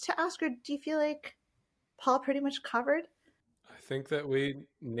questions to ask, or do you feel like Paul pretty much covered? I think that we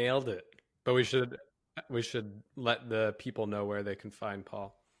nailed it, but we should let the people know where they can find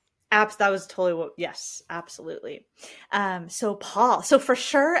Paul. That was totally yes, absolutely. So Paul, so for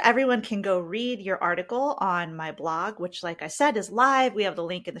sure, everyone can go read your article on my blog, which, like I said, is live. We have the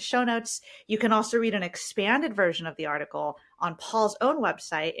link in the show notes. You can also read an expanded version of the article on Paul's own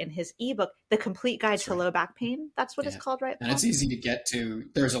website in his ebook, The Complete Guide to Low Back Pain. That's what it's called, right, Paul? And it's easy to get to.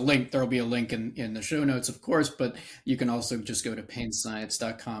 There's a link. There'll be a link in the show notes, of course, but you can also just go to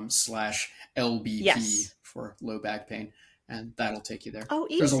painscience.com/LBP for low back pain. And that'll take you there. Oh,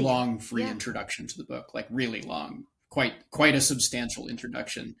 easy. There's a long free introduction to the book, like really long, quite a substantial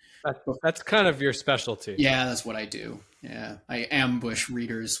introduction. That's kind of your specialty. Yeah, that's what I do. Yeah, I ambush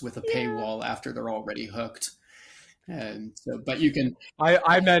readers with a paywall after they're already hooked. And so, but you can.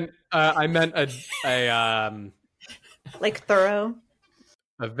 I meant a like thorough.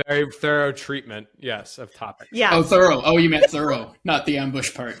 A very thorough treatment, yes, of topics. Yeah. Oh, thorough. Oh, you meant thorough, not the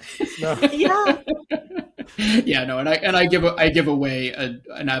ambush part. No. Yeah. Yeah, no, and I give away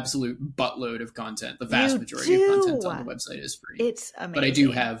an absolute buttload of content. The vast majority of content on the website is free. It's amazing. But I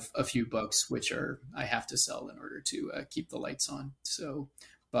do have a few books which I have to sell in order to keep the lights on. So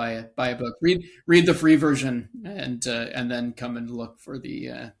buy a book, read the free version, and then come and look for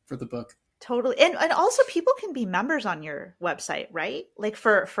the book. Totally. And also people can be members on your website, right? Like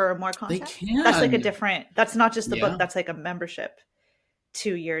for more content. They can. That's like that's not just the book, that's like a membership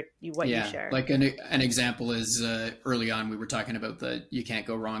to what you share. Like an example is early on we were talking about the you can't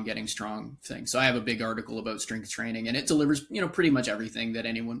go wrong getting strong thing. So I have a big article about strength training, and it delivers pretty much everything that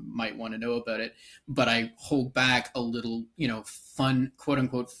anyone might want to know about it. But I hold back a little fun, quote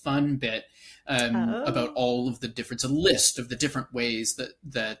unquote fun bit about all of the different, a list of the different ways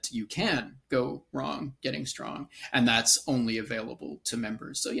that you can go wrong getting strong, and that's only available to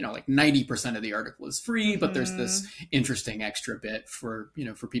members. So like 90% of the article is free, but there's this interesting extra bit for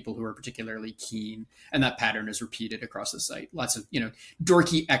people who are particularly keen, and that pattern is repeated across the site. Lots of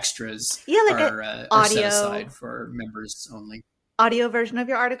dorky extras are set aside for members only. Audio version of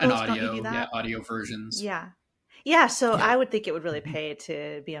your articles. Don't you do that? Yeah, audio versions. Yeah, so I would think it would really pay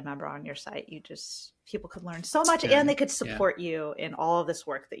to be a member on your site. People could learn so much, and they could support you in all of this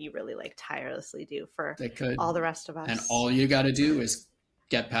work that you really tirelessly do for all the rest of us. And all you got to do is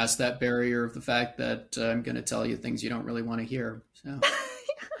get past that barrier of the fact that I'm going to tell you things you don't really want to hear. So.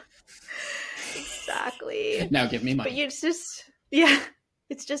 Exactly. Now give me money. But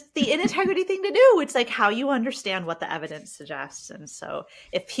it's just the integrity thing to do. It's like how you understand what the evidence suggests. And so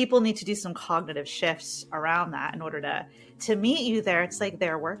if people need to do some cognitive shifts around that in order to meet you there, it's like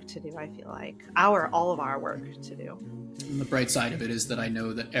their work to do, I feel like. All of our work to do. And the bright side of it is that I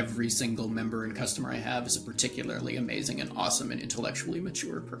know that every single member and customer I have is a particularly amazing and awesome and intellectually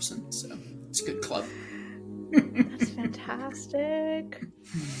mature person. So it's a good club. That's fantastic.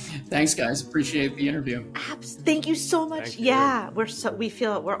 Thanks, guys. Appreciate the interview. Thank you so much. You. Yeah, we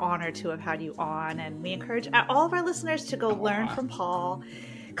feel we're honored to have had you on, and we encourage all of our listeners to go learn from Paul.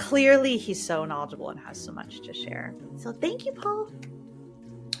 Clearly, he's so knowledgeable and has so much to share. So thank you, Paul.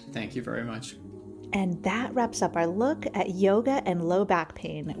 Thank you very much. And that wraps up our look at yoga and low back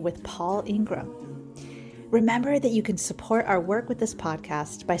pain with Paul Ingram. Remember that you can support our work with this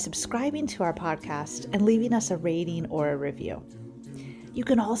podcast by subscribing to our podcast and leaving us a rating or a review. You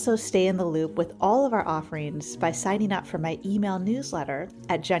can also stay in the loop with all of our offerings by signing up for my email newsletter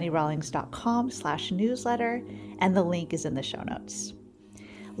at jennyrawlings.com/newsletter, and the link is in the show notes.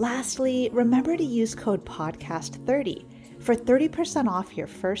 Lastly, remember to use code podcast30 for 30% off your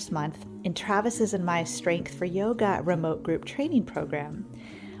first month in Travis's and my Strength for Yoga remote group training program,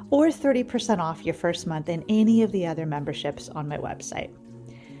 or 30% off your first month in any of the other memberships on my website.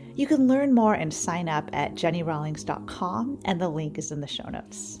 You can learn more and sign up at jennyrawlings.com, and the link is in the show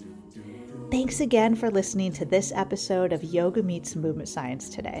notes. Thanks again for listening to this episode of Yoga Meets Movement Science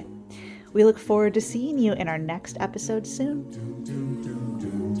today. We look forward to seeing you in our next episode soon.